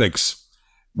diuretics,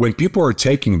 when people are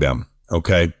taking them,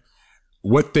 okay,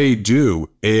 what they do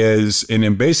is, and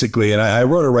then basically, and I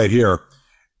wrote it right here,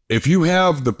 if you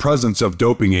have the presence of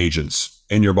doping agents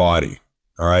in your body,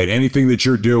 all right, anything that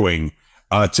you're doing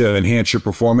to enhance your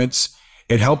performance,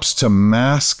 it helps to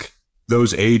mask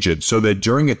those agents so that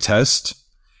during a test,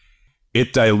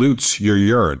 it dilutes your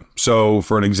urine. So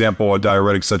for an example, a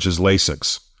diuretic such as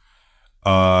Lasix,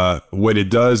 what it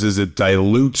does is it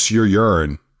dilutes your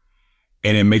urine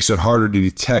and it makes it harder to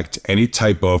detect any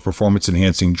type of performance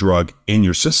enhancing drug in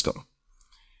your system.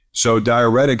 So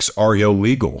diuretics are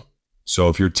illegal. So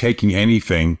if you're taking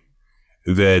anything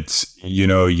that,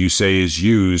 you say is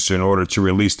used in order to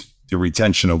release the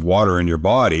retention of water in your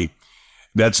body,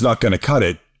 that's not going to cut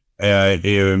it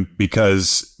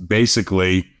because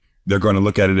basically they're going to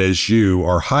look at it as you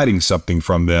are hiding something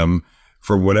from them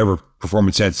for whatever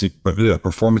performance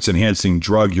enhancing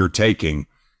drug you're taking.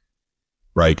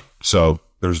 Right. So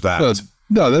there's that.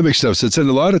 No, that makes no sense. And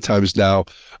a lot of times now,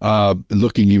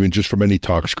 looking even just from any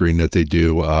talk screen that they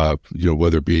do,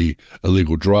 whether it be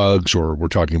illegal drugs or we're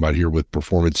talking about here with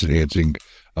performance enhancing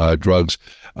drugs,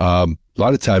 a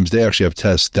lot of times they actually have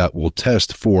tests that will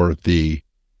test for the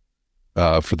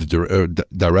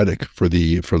diuretic, for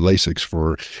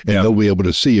Lasix, and they'll be able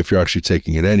to see if you're actually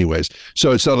taking it anyways.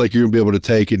 So it's not like you're gonna be able to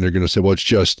take it and they're going to say, well, it's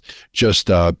just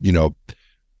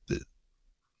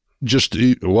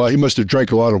he must have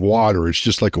drank a lot of water. It's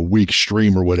just like a weak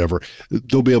stream or whatever.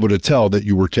 They'll be able to tell that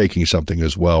you were taking something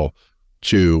as well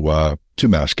to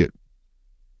mask it.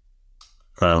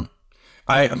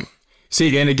 I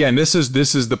see. And again, this is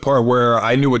the part where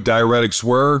I knew what diuretics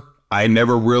were. I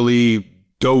never really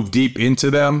dove deep into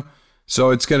them.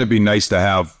 So it's going to be nice to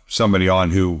have somebody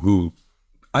on who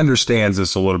understands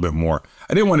this a little bit more.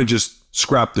 I didn't want to just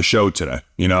scrap the show today.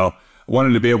 I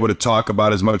wanted to be able to talk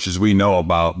about as much as we know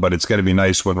about, but it's going to be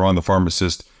nice when Ron the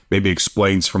pharmacist maybe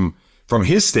explains from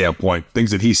his standpoint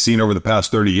things that he's seen over the past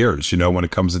 30 years, when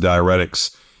it comes to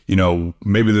diuretics.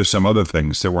 Maybe there's some other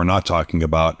things that we're not talking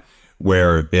about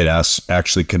where it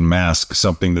actually can mask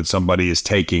something that somebody is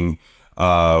taking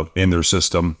in their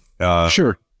system.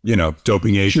 Sure.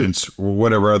 Doping agents, or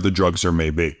whatever other drugs there may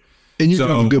be. And you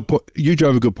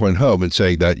drive a good point home in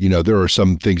saying that, there are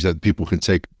some things that people can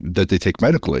take that they take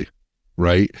medically.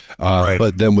 Right.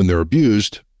 But then when they're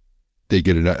abused, they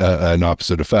get an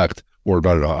opposite effect, or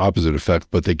not an opposite effect,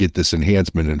 but they get this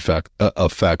enhancement effect, and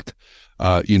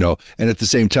at the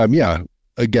same time,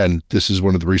 again, this is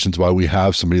one of the reasons why we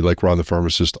have somebody like Ron the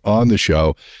pharmacist on the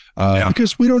show,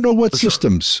 because we don't know what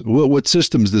systems, what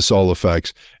systems this all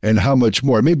affects and how much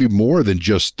more, maybe more than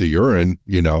just the urine,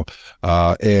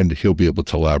 and he'll be able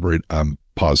to elaborate. I'm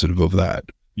positive of that.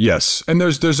 Yes. And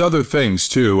there's other things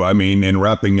too. I mean, in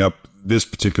wrapping up this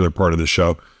particular part of the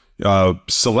show,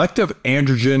 selective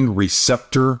androgen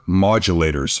receptor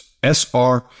modulators,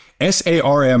 SARMs.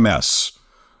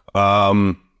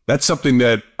 That's something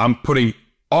that I'm putting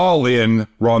all in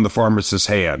Ron the pharmacist's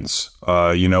hands,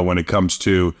 when it comes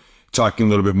to talking a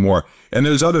little bit more. And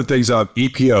there's other things,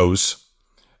 EPOs.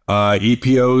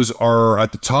 EPOs are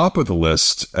at the top of the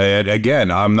list. And again,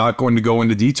 I'm not going to go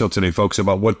into detail today, folks,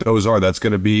 about what those are. That's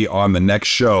going to be on the next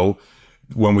show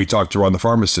when we talk to Ron the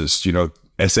pharmacist. SARMs,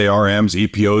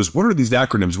 EPOs, what are these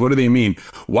acronyms? What do they mean?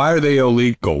 Why are they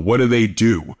illegal? What do they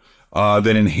do that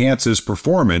enhances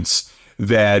performance,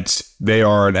 that they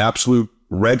are an absolute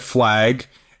red flag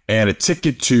and a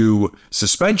ticket to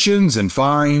suspensions and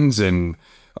fines and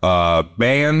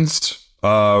bans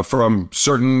from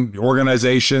certain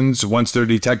organizations once they're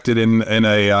detected in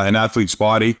an athlete's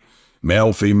body,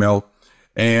 male, female.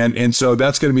 And so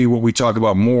that's going to be what we talk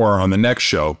about more on the next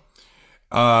show.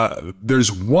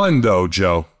 There's one though,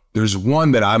 Joe, there's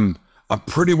one that I'm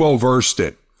pretty well versed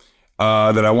in,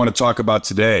 that I want to talk about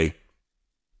today.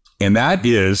 And that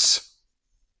is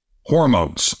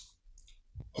hormones.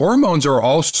 Hormones are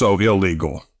also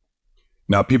illegal.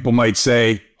 Now, people might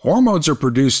say hormones are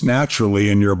produced naturally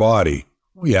in your body.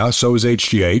 Well, yeah, so is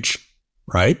HGH,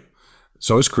 right?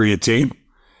 So is creatine.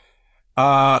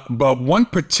 But one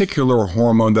particular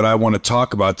hormone that I want to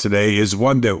talk about today is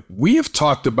one that we have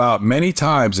talked about many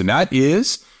times, and that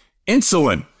is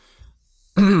insulin.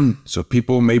 So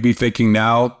people may be thinking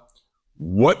now,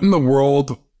 what in the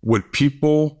world would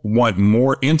people want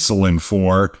more insulin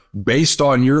for based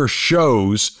on your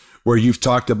shows where you've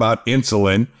talked about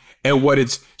insulin and what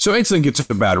it's... So insulin gets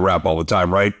a bad rap all the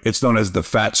time, right? It's known as the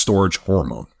fat storage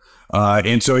hormone.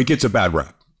 And so it gets a bad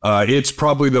rap. It's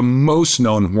probably the most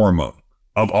known hormone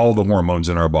of all the hormones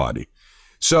in our body.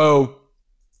 So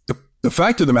the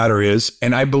fact of the matter is,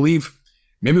 and I believe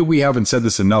maybe we haven't said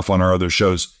this enough on our other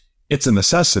shows, it's a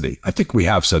necessity. I think we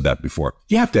have said that before.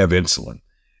 You have to have insulin.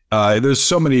 There's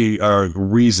so many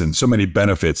reasons, so many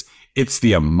benefits. It's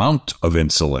the amount of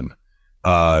insulin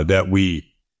that we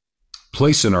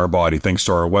place in our body thanks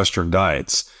to our Western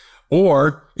diets.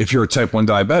 Or if you're a type 1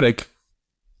 diabetic,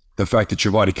 the fact that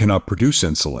your body cannot produce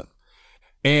insulin.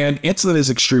 And insulin is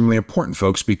extremely important,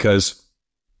 folks, because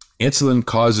insulin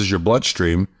causes your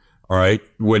bloodstream, all right?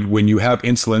 When you have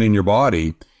insulin in your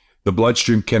body, the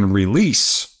bloodstream can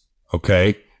release,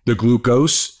 okay, the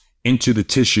glucose into the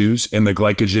tissues and the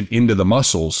glycogen into the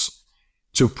muscles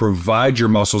to provide your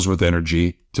muscles with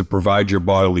energy, to provide your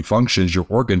bodily functions, your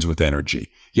organs with energy.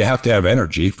 You have to have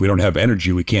energy. If we don't have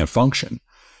energy, we can't function.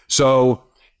 So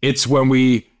it's when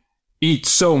we eat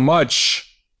so much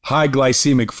high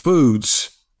glycemic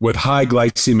foods with high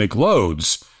glycemic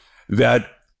loads that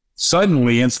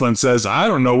suddenly insulin says, I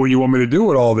don't know what you want me to do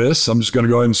with all this. I'm just going to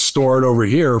go ahead and store it over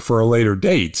here for a later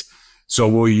date. So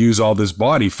we'll use all this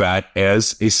body fat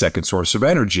as a second source of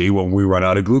energy when we run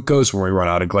out of glucose, when we run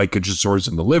out of glycogen stores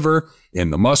in the liver,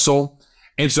 in the muscle.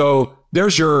 And so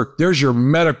there's your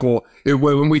medical,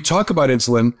 when we talk about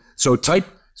insulin, so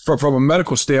from a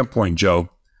medical standpoint, Joe,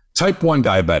 type 1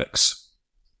 diabetics,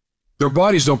 their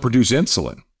bodies don't produce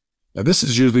insulin. Now, this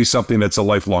is usually something that's a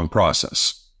lifelong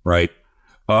process, right?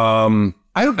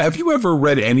 Have you ever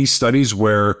read any studies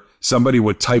where somebody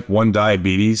with type 1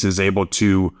 diabetes is able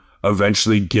to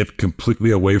eventually get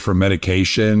completely away from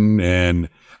medication? And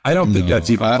I don't think that's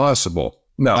even possible.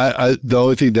 No. The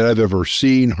only thing that I've ever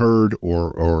seen, heard,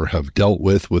 or have dealt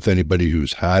with anybody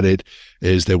who's had it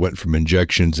is they went from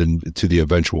injections to the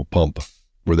eventual pump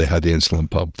where they had the insulin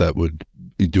pump that would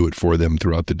do it for them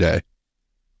throughout the day.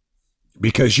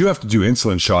 Because you have to do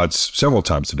insulin shots several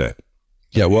times a day.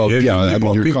 Yeah, well, I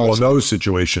mean, people in those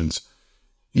situations.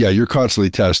 Yeah, you're constantly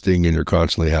testing and you're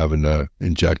constantly having to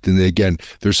inject. And again,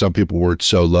 there's some people where it's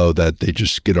so low that they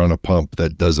just get on a pump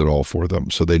that does it all for them.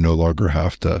 So they no longer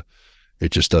have to,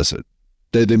 it just does it.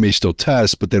 They may still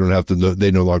test, but they don't have to,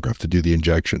 they no longer have to do the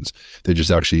injections. They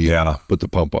just actually put the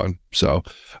pump on. So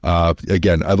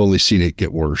again, I've only seen it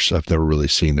get worse. I've never really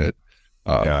seen it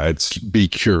it's be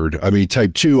cured. I mean,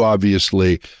 type 2,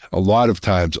 obviously, a lot of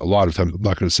times, I'm not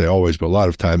going to say always, but a lot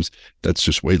of times that's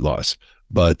just weight loss.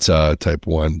 But type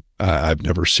 1, I've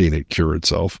never seen it cure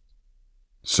itself.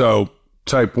 So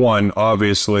type 1,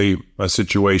 obviously a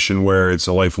situation where it's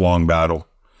a lifelong battle.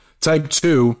 Type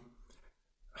 2,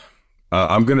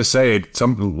 I'm going to say it, a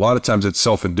lot of times it's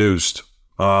self-induced.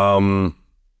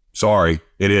 Sorry,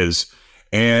 it is.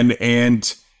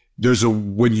 And there's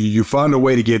when you find a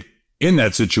way to get in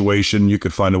that situation, you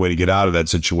could find a way to get out of that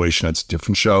situation. That's a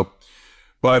different show.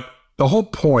 But the whole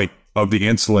point of the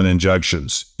insulin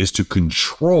injections is to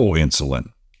control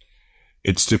insulin.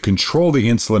 It's to control the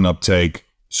insulin uptake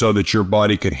so that your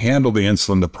body can handle the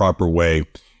insulin the proper way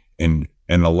and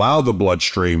allow the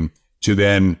bloodstream to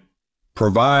then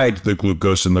provide the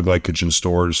glucose and the glycogen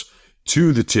stores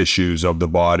to the tissues of the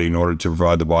body in order to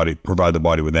provide the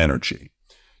body with energy.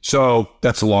 So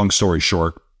that's a long story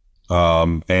short.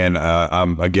 I'm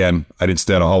again, I didn't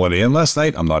stay on a Holiday Inn last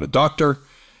night. I'm not a doctor,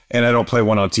 and I don't play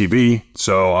one on TV,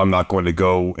 so I'm not going to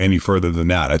go any further than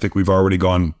that. I think we've already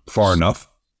gone far enough.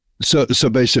 So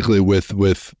basically, with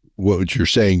what you're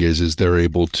saying is they're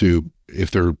able to,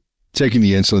 if they're taking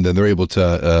the insulin, then they're able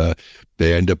to.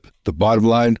 They end up the bottom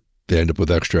line. They end up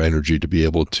with extra energy to be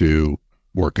able to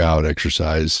work out,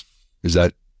 exercise. Is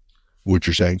that what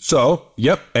you're saying? So,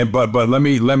 yep. And but let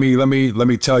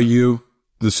me tell you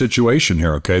the situation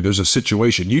here, okay? There's a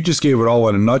situation. You just gave it all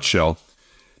in a nutshell.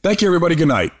 Thank you, everybody. Good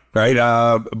night, right?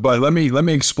 But let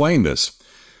me explain this.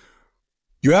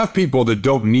 You have people that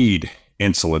don't need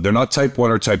insulin. They're not type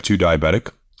 1 or type 2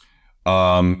 diabetic.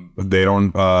 They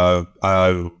don't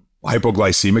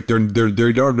hypoglycemic.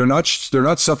 They're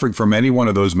not suffering from any one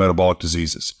of those metabolic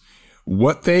diseases.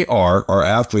 What they are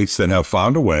athletes that have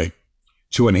found a way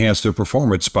to enhance their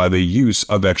performance by the use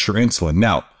of extra insulin.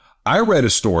 Now, I read a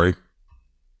story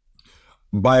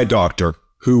by a doctor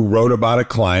who wrote about a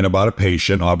client, about a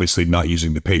patient, obviously not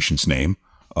using the patient's name.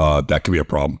 That could be a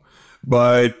problem.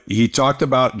 But he talked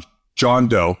about John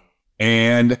Doe,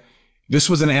 and this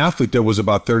was an athlete that was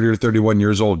about 30 or 31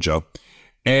 years old, Joe.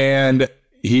 And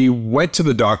he went to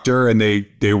the doctor and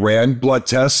they ran blood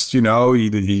tests. You know,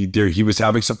 he was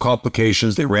having some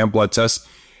complications. They ran blood tests.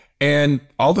 And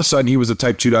all of a sudden, he was a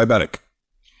type 2 diabetic.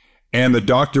 And the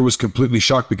doctor was completely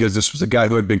shocked because this was a guy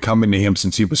who had been coming to him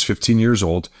since he was 15 years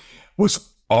old, was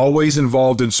always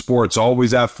involved in sports,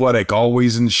 always athletic,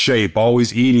 always in shape,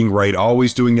 always eating right,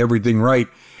 always doing everything right.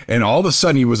 And all of a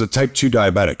sudden, he was a type 2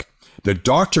 diabetic. The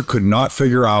doctor could not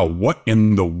figure out what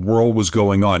in the world was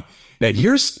going on. Now,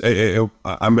 here's, I don't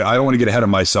want to get ahead of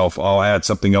myself. I'll add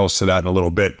something else to that in a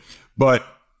little bit. But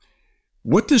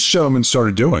what this gentleman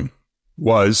started doing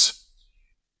was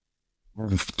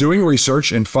doing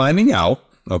research and finding out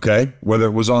Okay. Whether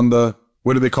it was on the,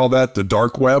 what do they call that? The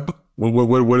dark web?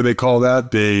 What do they call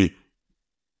that?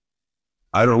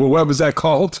 I don't know. What web is that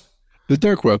called? The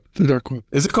dark web. The dark web.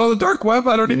 Is it called the dark web?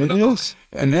 I don't even know. Yes.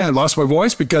 And then I lost my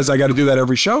voice because I got to do that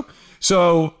every show.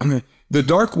 So the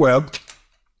dark web,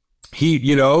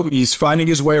 he's finding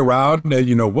his way around.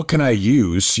 What can I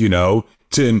use, to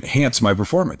enhance my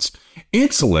performance?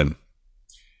 Insulin.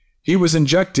 He was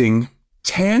injecting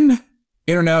 10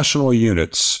 international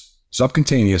units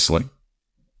subcutaneously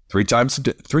 3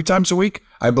 times a week.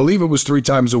 I believe it was 3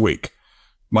 times a week.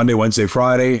 Monday, Wednesday,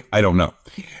 Friday. I don't know.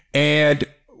 And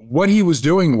what he was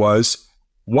doing was,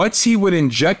 once he would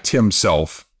inject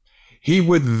himself, he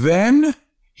would then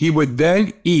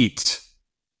eat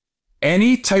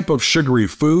any type of sugary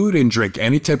food and drink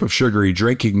any type of sugary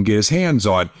drink he can get his hands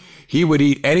on. He would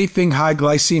eat anything high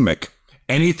glycemic,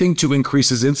 anything to increase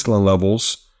his insulin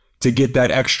levels to get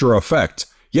that extra effect.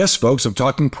 Yes, folks, I'm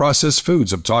talking processed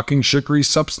foods. I'm talking sugary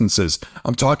substances.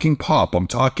 I'm talking pop. I'm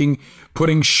talking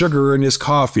putting sugar in his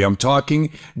coffee. I'm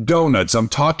talking donuts. I'm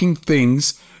talking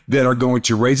things that are going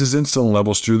to raise his insulin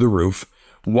levels through the roof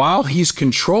while he's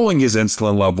controlling his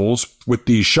insulin levels with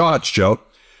these shots, Joe,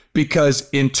 because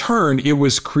in turn, it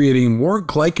was creating more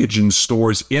glycogen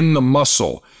stores in the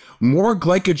muscle. More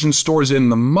glycogen stores in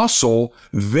the muscle,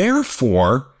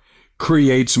 therefore,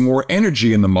 creates more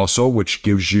energy in the muscle, which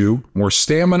gives you more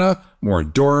stamina, more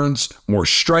endurance, more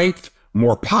strength,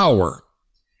 more power.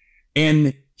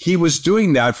 And he was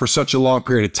doing that for such a long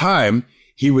period of time,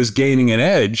 he was gaining an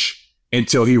edge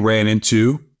until he ran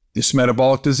into this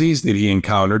metabolic disease that he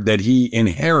encountered, that he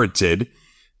inherited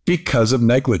because of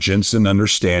negligence and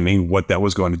understanding what that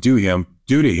was going to do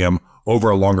to him over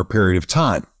a longer period of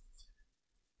time.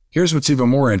 Here's what's even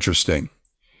more interesting.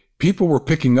 People were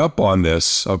picking up on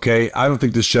this, okay? I don't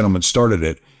think this gentleman started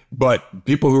it, but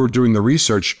people who were doing the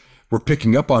research were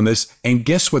picking up on this, and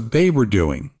guess what they were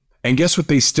doing? And guess what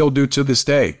they still do to this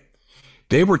day?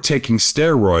 They were taking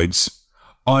steroids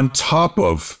on top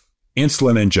of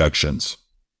insulin injections.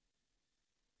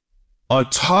 On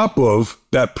top of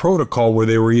that protocol where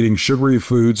they were eating sugary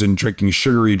foods and drinking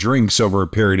sugary drinks over a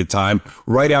period of time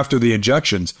right after the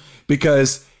injections,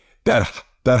 because that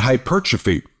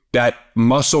hypertrophy, that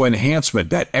muscle enhancement,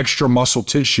 that extra muscle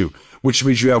tissue, which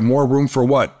means you have more room for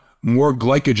what? More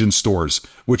glycogen stores,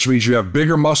 which means you have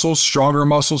bigger muscles, stronger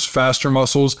muscles, faster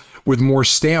muscles with more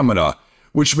stamina,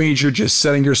 which means you're just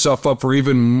setting yourself up for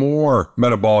even more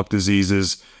metabolic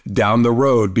diseases down the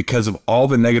road because of all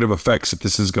the negative effects that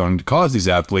this is going to cause these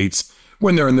athletes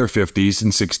when they're in their 50s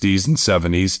and 60s and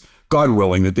 70s, God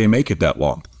willing that they make it that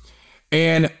long.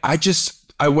 And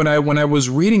when I was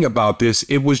reading about this,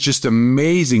 it was just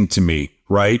amazing to me,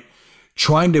 right?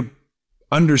 Trying to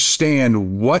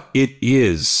understand what it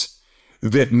is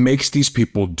that makes these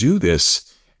people do this.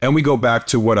 And we go back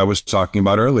to what I was talking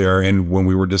about earlier. And when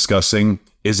we were discussing,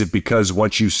 is it because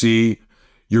once you see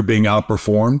you're being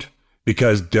outperformed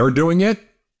because they're doing it,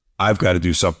 I've got to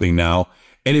do something now.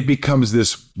 And it becomes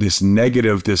this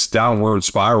negative, this downward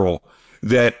spiral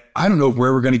that I don't know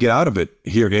where we're going to get out of it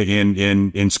here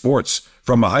in sports,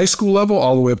 from a high school level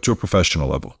all the way up to a professional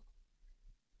level.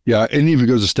 Yeah, and even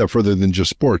goes a step further than just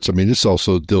sports. I mean, this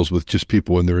also deals with just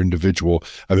people in their individual.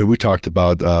 I mean, we talked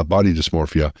about body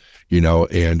dysmorphia,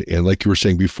 and like you were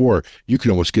saying before, you can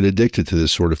almost get addicted to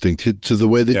this sort of thing, to the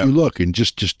way that you look, and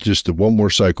just one more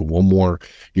cycle, one more,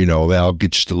 I'll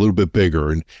get just a little bit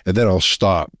bigger, and then I'll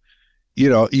stop.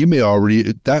 You may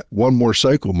already, that one more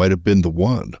cycle might have been the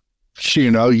one.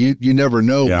 You never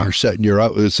know when you're setting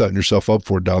yourself up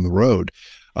for down the road.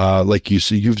 Like you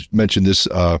see, you've mentioned this,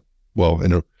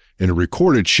 in a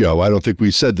recorded show. I don't think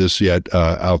we said this yet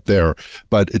out there,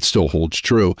 but it still holds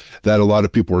true that a lot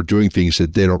of people are doing things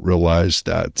that they don't realize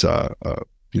that,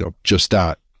 just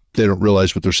that. They don't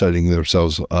realize what they're setting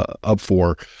themselves up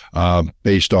for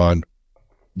based on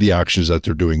the actions that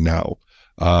they're doing now.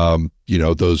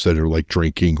 Those that are like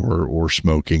drinking or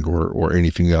smoking or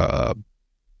anything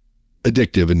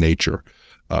addictive in nature.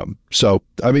 So,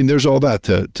 I mean, there's all that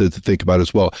to think about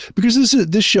as well, because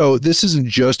this show isn't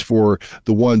just for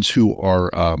the ones who are,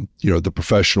 the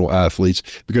professional athletes,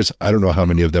 because I don't know how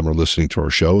many of them are listening to our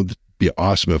show. It'd be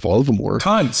awesome if all of them were.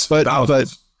 Tons,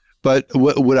 thousands. But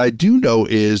what I do know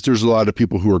is there's a lot of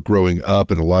people who are growing up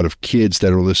and a lot of kids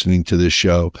that are listening to this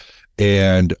show.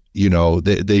 And,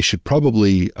 they should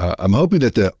probably, I'm hoping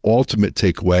that the ultimate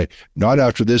takeaway, not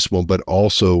after this one, but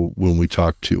also when we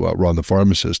talk to Ron, the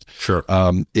pharmacist, sure,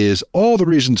 is all the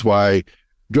reasons why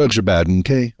drugs are bad.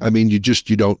 Okay. I mean, you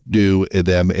don't do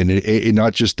them, and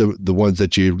not just the ones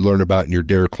that you learn about in your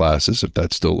DARE classes, if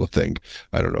that's still a thing.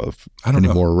 I don't know if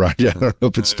anymore around. Yeah, I don't know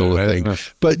if it's still a thing,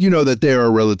 but that they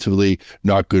are relatively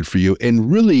not good for you,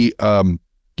 and really,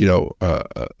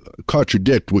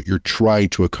 contradict what you're trying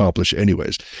to accomplish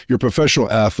anyways. You're a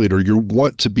professional athlete, or you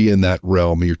want to be in that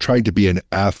realm, and you're trying to be an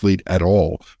athlete at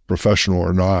all, professional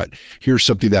or not. Here's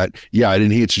something that, it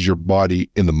enhances your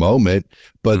body in the moment,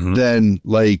 but then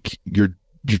like you're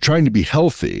trying to be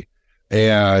healthy,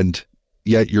 and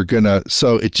yet you're gonna,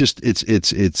 so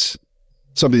it's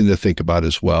something to think about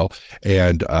as well.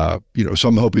 And, so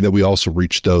I'm hoping that we also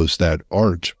reach those that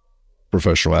aren't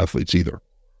professional athletes either.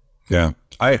 Yeah.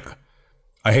 I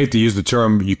hate to use the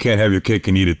term, you can't have your cake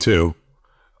and eat it too.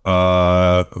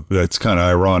 That's kind of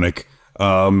ironic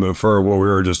for what we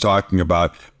were just talking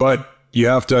about. But you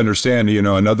have to understand,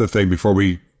 another thing before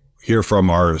we hear from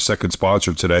our second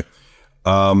sponsor today,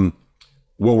 what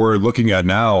we're looking at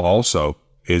now also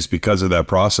is because of that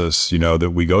process,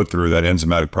 that we go through, that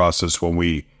enzymatic process when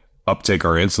we uptake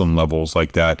our insulin levels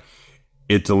like that,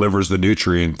 it delivers the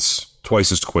nutrients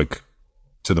twice as quick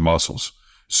to the muscles.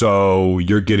 So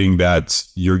you're getting that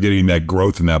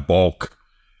growth and that bulk.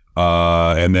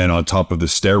 And then on top of the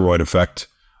steroid effect,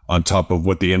 on top of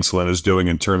what the insulin is doing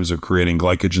in terms of creating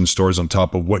glycogen stores, on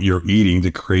top of what you're eating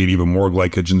to create even more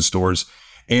glycogen stores.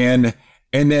 And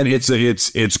then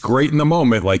it's great in the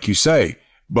moment, like you say,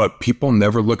 but people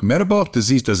never look. Metabolic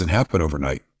disease doesn't happen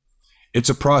overnight. It's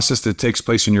a process that takes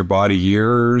place in your body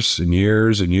years and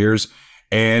years and years.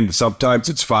 And sometimes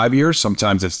it's 5 years,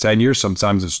 sometimes it's 10 years,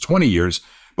 sometimes it's 20 years.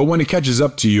 But when it catches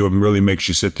up to you and really makes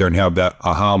you sit there and have that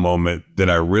aha moment,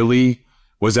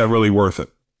 was that really worth it?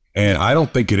 And I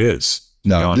don't think it is.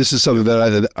 No, this is something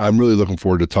that I'm really looking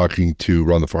forward to talking to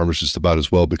Ron the pharmacist about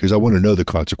as well, because I want to know the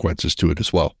consequences to it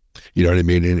as well. You know what I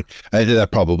mean? And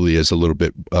that probably is a little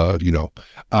bit, out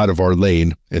of our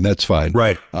lane, and that's fine.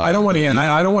 Right. I don't want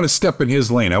to step in his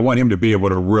lane. I want him to be able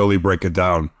to really break it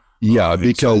down. Yeah,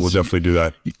 because so we'll definitely do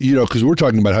that. Because we're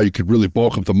talking about how you could really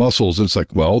bulk up the muscles. And it's like,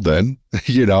 well, then,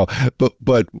 but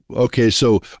okay.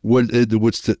 So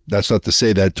that's not to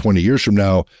say that 20 years from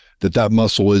now that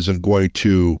muscle isn't going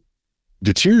to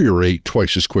deteriorate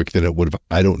twice as quick than it would have.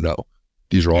 I don't know.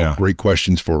 These are all great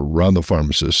questions for Ron the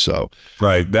pharmacist. So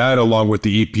right, that along with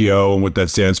the EPO and what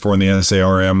that stands for, and the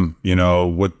SARM.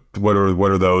 What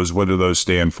are those? What do those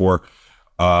stand for?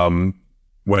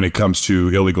 When it comes to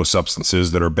illegal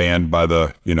substances that are banned by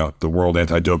the World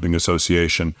Anti-Doping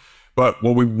Association. But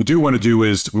what we do want to do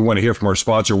is we want to hear from our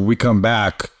sponsor. When we come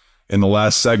back in the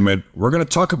last segment, we're going to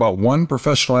talk about one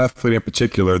professional athlete in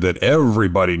particular that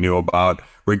everybody knew about,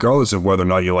 regardless of whether or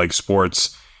not you like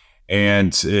sports.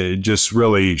 And it just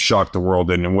really shocked the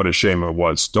world, and what a shame it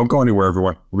was. Don't go anywhere,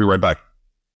 everyone. We'll be right back.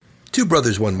 Two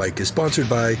Brothers, One Mic is sponsored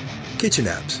by Kitchen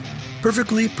Abs,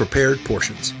 perfectly prepared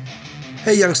portions.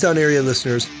 Hey, Youngstown area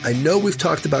listeners, I know we've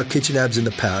talked about Kitchen Abs in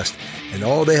the past and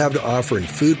all they have to offer in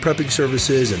food prepping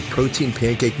services and protein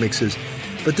pancake mixes,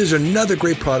 but there's another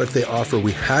great product they offer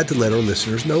we had to let our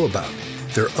listeners know about,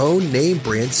 their own name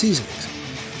brand seasonings.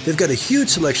 They've got a huge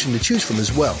selection to choose from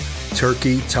as well.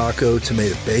 Turkey, taco,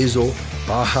 tomato basil,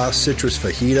 Baja citrus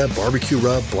fajita, barbecue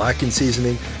rub, blackened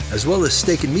seasoning, as well as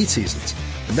steak and meat seasons.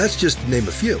 And that's just to name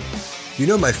a few. You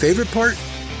know my favorite part?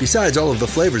 Besides all of the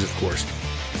flavors, of course,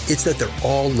 it's that they're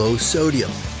all low sodium,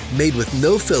 made with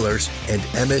no fillers and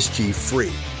MSG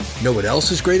free. Know what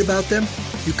else is great about them?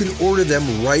 You can order them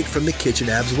right from the Kitchen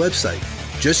Abs website.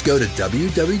 Just go to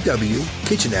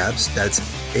www.kitchenabs, that's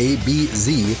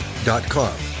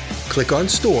abz.com. Click on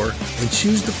store and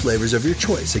choose the flavors of your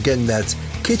choice. Again, that's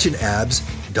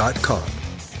kitchenabs.com.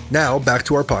 Now back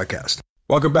to our podcast.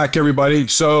 Welcome back, everybody.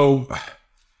 So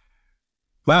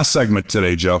last segment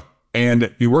today, Joe.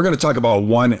 And we're going to talk about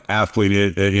one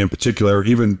athlete in particular.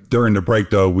 Even during the break,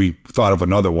 though, we thought of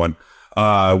another one,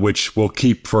 which we'll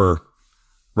keep for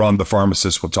Ron the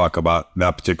pharmacist. We'll talk about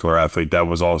that particular athlete. That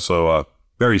was also a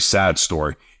very sad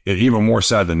story, even more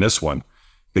sad than this one,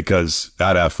 because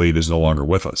that athlete is no longer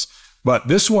with us. But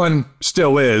this one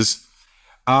still is.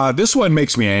 This one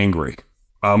makes me angry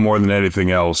more than anything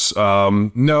else.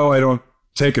 No, I don't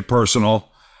take it personal.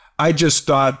 I just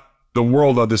thought the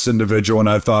world of this individual, and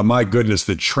I thought, my goodness,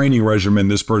 the training regimen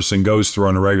this person goes through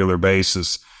on a regular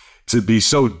basis to be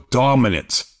so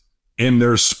dominant in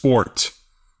their sport,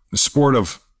 the sport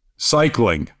of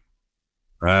cycling.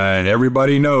 And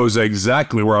everybody knows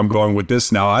exactly where I'm going with this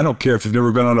now. I don't care if you've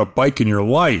never been on a bike in your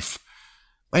life.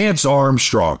 Lance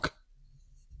Armstrong.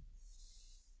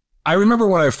 I remember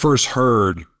when I first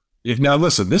heard, now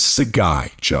listen, this is a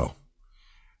guy, Joe,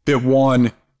 that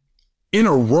won in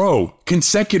a row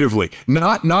consecutively,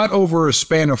 not over a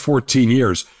span of 14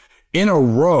 years, in a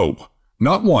row,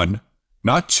 not one,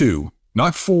 not two,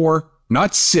 not four,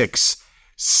 not six,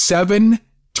 7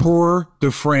 Tour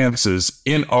de France's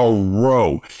in a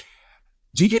row.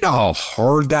 Do you know how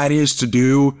hard that is to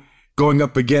do, going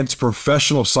up against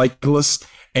professional cyclists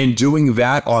and doing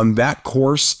that on that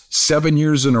course 7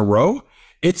 years in a row?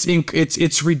 It's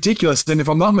ridiculous. And if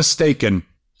I'm not mistaken,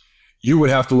 you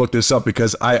would have to look this up,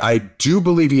 because I do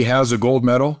believe he has a gold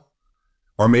medal,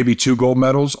 or maybe 2 gold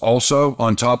medals also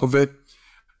on top of it.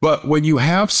 But when you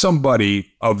have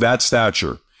somebody of that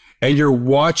stature and you're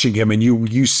watching him and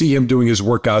you see him doing his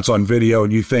workouts on video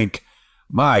and you think,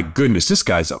 my goodness, this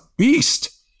guy's a beast.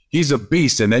 He's a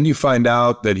beast. And then you find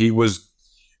out that he was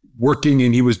working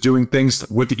and he was doing things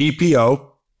with the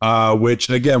EPO, which,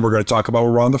 again, we're going to talk about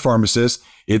with Ron the pharmacist.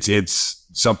 It's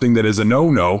something that is a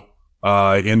no-no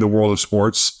in the world of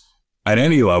sports at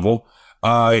any level.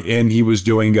 And he was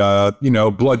doing,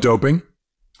 blood doping.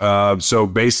 So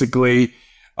basically,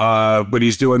 what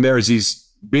he's doing there is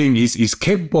he's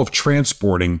capable of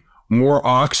transporting more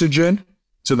oxygen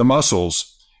to the muscles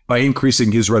by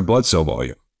increasing his red blood cell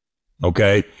volume.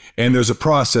 Okay. And there's a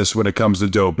process when it comes to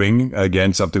doping.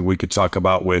 Again, something we could talk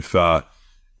about with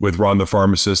Ron the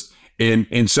pharmacist.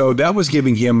 And so that was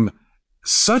giving him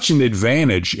such an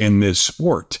advantage in this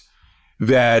sport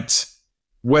that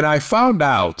when I found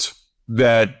out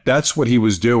that that's what he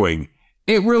was doing,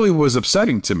 it really was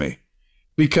upsetting to me,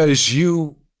 because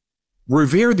you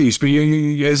revere these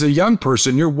people. As a young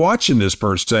person, you're watching this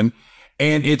person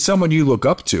and it's someone you look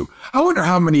up to. I wonder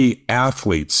how many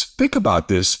athletes, think about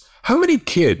this, how many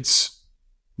kids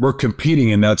were competing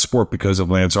in that sport because of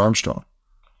Lance Armstrong?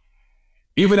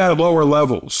 Even at lower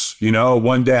levels,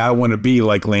 one day I want to be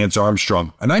like Lance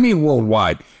Armstrong. And I mean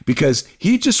worldwide, because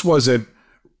he just wasn't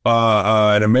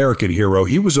an American hero.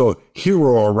 He was a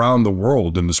hero around the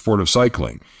world in the sport of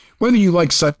cycling. Whether you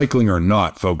like cycling or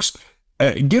not, folks,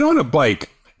 get on a bike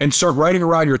and start riding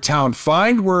around your town.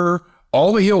 Find where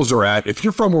all the hills are at. If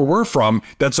you're from where we're from,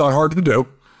 that's not hard to do.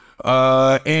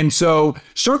 And so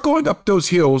start going up those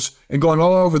hills and going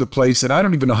all over the place. And I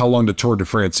don't even know how long the Tour de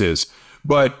France is,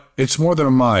 but it's more than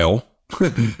a mile.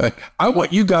 I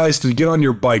want you guys to get on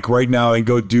your bike right now and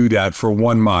go do that for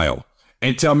 1 mile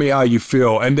and tell me how you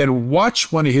feel. And then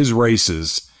watch one of his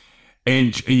races.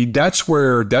 And that's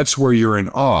where you're in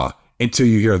awe until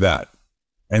you hear that.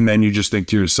 And then you just think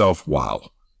to yourself, wow,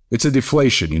 it's a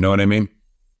deflation. You know what I mean?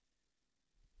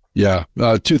 Yeah.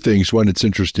 2 things. One, it's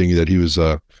interesting that he was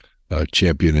a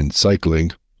champion in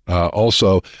cycling.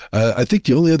 Also, I think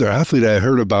the only other athlete I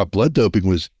heard about blood doping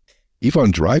was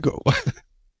Ivan Drago.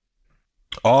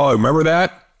 Oh, remember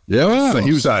that? Yeah. So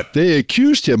he was. They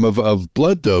accused him of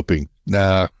blood doping.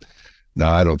 Nah,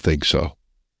 I don't think so.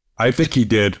 I think he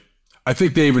did. I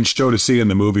think they even showed a scene in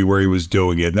the movie where he was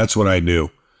doing it. And that's when I knew.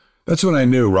 That's when I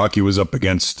knew Rocky was up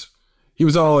against. He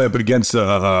was all up against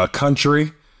a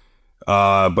country,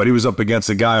 but he was up against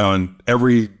a guy on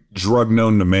every drug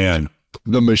known to man.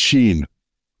 The Machine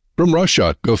from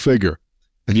Russia. Go figure.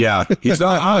 Yeah, he's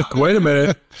not. Wait a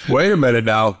minute now. Wait a minute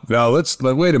now.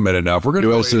 If we're gonna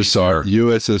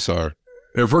USSR.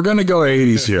 If we're gonna go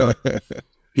 80s here,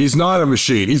 he's not a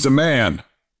machine. He's a man.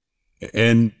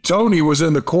 And Tony was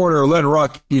in the corner letting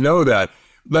Rocky know that.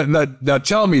 Now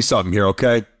tell me something here,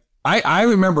 okay? I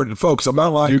remember, folks, I'm not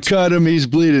lying. You cut him, he's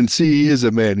bleeding. See, he is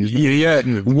a man. Yeah,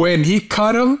 when he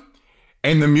cut him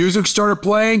and the music started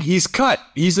playing, he's cut.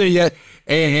 He's a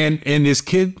and his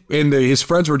kid and his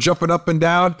friends were jumping up and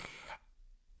down.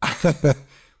 That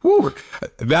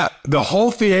the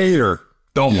whole theater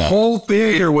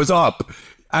was up.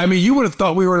 I mean, you would have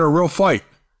thought we were in a real fight.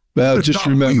 Well, just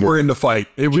remember, we were in the fight.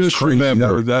 It was just crazy.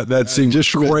 Remember that seemed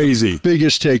just crazy.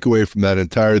 Biggest takeaway from that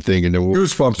entire thing, and then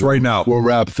goosebumps right now. We'll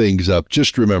wrap things up.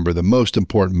 Just remember the most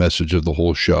important message of the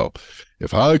whole show: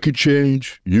 if I could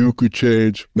change, you could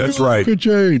change. That's right. Could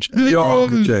change. Y'all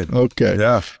could change. Okay.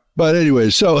 Yeah. But anyway,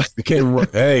 so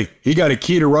hey, he got a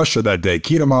key to Russia that day,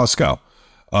 key to Moscow,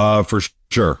 for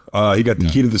sure. He got the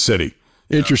key to the city.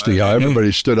 Interesting how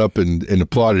everybody stood up and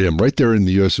applauded him right there in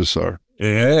the USSR.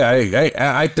 Yeah,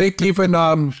 I think even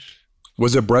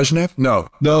was it Brezhnev? No,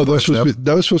 that was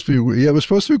supposed to be. Yeah, it was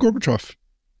supposed to be Gorbachev.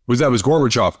 Was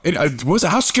Gorbachev?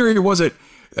 How scary was it?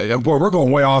 Boy, we're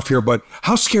going way off here, but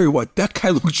how scary? What that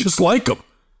guy looked just like him.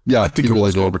 Yeah, I think it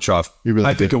was Gorbachev.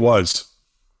 I think it was.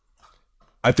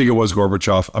 I think it was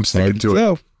Gorbachev. I'm sticking to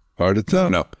it. Hard to tell.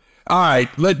 No. All right.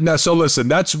 So listen,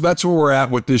 that's where we're at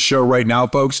with this show right now,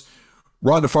 folks.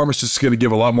 Ron the pharmacist is going to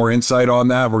give a lot more insight on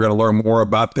that. We're going to learn more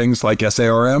about things like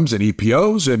SARMs and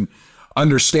EPOs and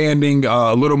understanding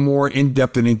a little more in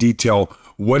depth and in detail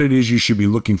what it is you should be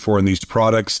looking for in these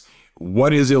products,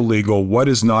 what is illegal, what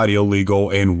is not illegal,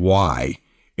 and why.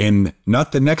 In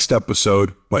not the next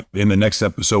episode, but in the next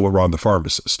episode, we're on the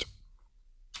pharmacist.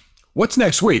 What's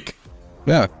next week?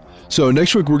 Yeah. So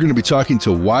next week, we're going to be talking to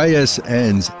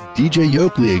YSN's DJ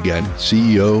Yoakley again,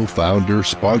 CEO, founder,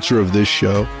 sponsor of this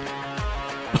show.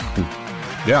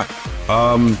 Yeah.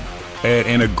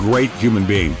 And a great human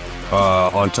being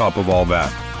on top of all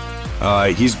that.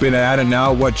 He's been at it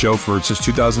now, Joe, since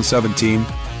 2017.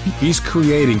 He's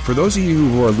creating, for those of you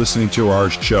who are listening to our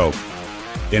show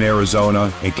in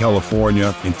Arizona, in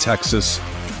California, in Texas,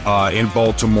 in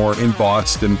Baltimore, in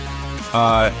Boston,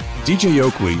 DJ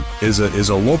Yoakley is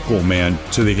a local man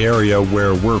to the area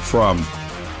where we're from.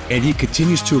 And he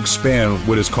continues to expand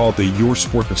what is called the Your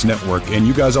Sports Network. And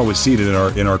you guys always see it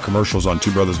in our commercials on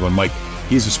Two Brothers, One Mic.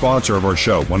 He's a sponsor of our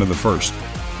show, one of the first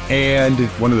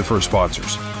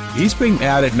sponsors. He's been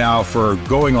at it now for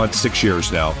going on 6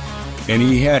 years now. And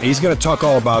he's going to talk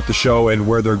all about the show and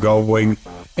where they're going.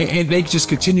 And they just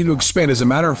continue to expand. As a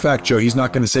matter of fact, Joe, he's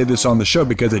not going to say this on the show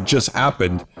because it just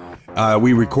happened.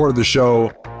 We recorded the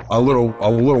show a little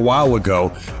while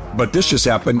ago, but this just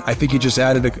happened. I think he just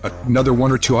added another 1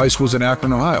 or 2 high schools in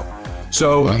Akron, Ohio.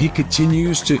 So He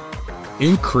continues to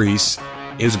increase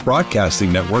his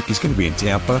broadcasting network. He's going to be in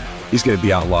Tampa. He's going to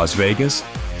be out in Las Vegas.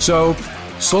 So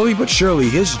slowly but surely,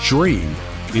 his dream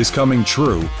is coming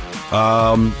true,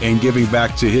 and giving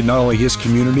back to not only his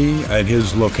community and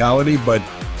his locality, but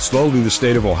slowly the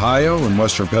state of Ohio and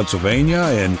Western Pennsylvania.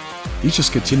 And he's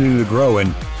just continuing to grow.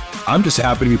 And I'm just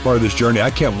happy to be part of this journey.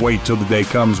 I can't wait till the day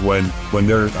comes when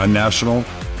they're a national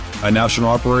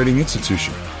operating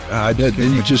institution. And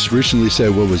you just recently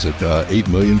said, what was it, 8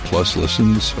 million plus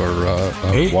listens or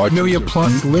 8 million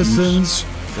plus listens?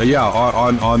 Yeah,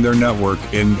 on their network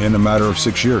in a matter of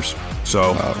 6 years.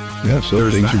 So so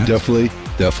things are definitely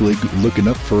looking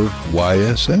up for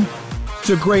YSN. It's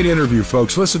a great interview,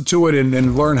 folks. Listen to it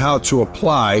and learn how to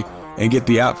apply and get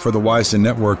the app for the YSN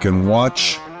network and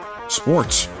watch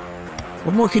sports.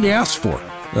 What more can you ask for?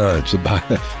 That's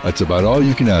about all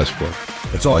you can ask for.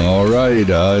 That's all. All right.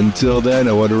 Until then,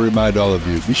 I want to remind all of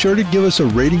you, be sure to give us a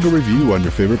rating or review on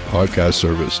your favorite podcast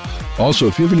service. Also,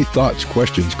 if you have any thoughts,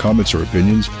 questions, comments, or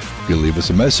opinions, you can leave us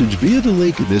a message via the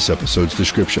link in this episode's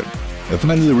description. And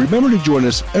finally, remember to join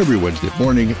us every Wednesday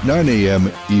morning, 9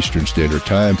 a.m. Eastern Standard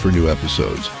Time for new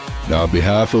episodes. Now, on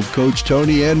behalf of Coach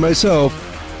Tony and myself,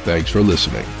 thanks for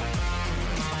listening.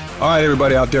 All right,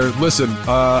 everybody out there, listen,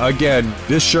 again,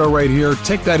 this show right here,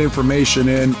 take that information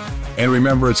in, and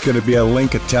remember, it's going to be a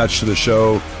link attached to the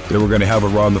show that we're going to have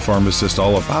around the pharmacist,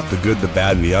 all about the good, the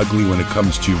bad, and the ugly when it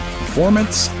comes to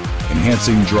performance,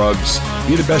 enhancing drugs.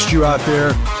 Be the best you out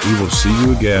there. We will see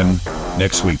you again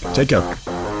next week. Take care.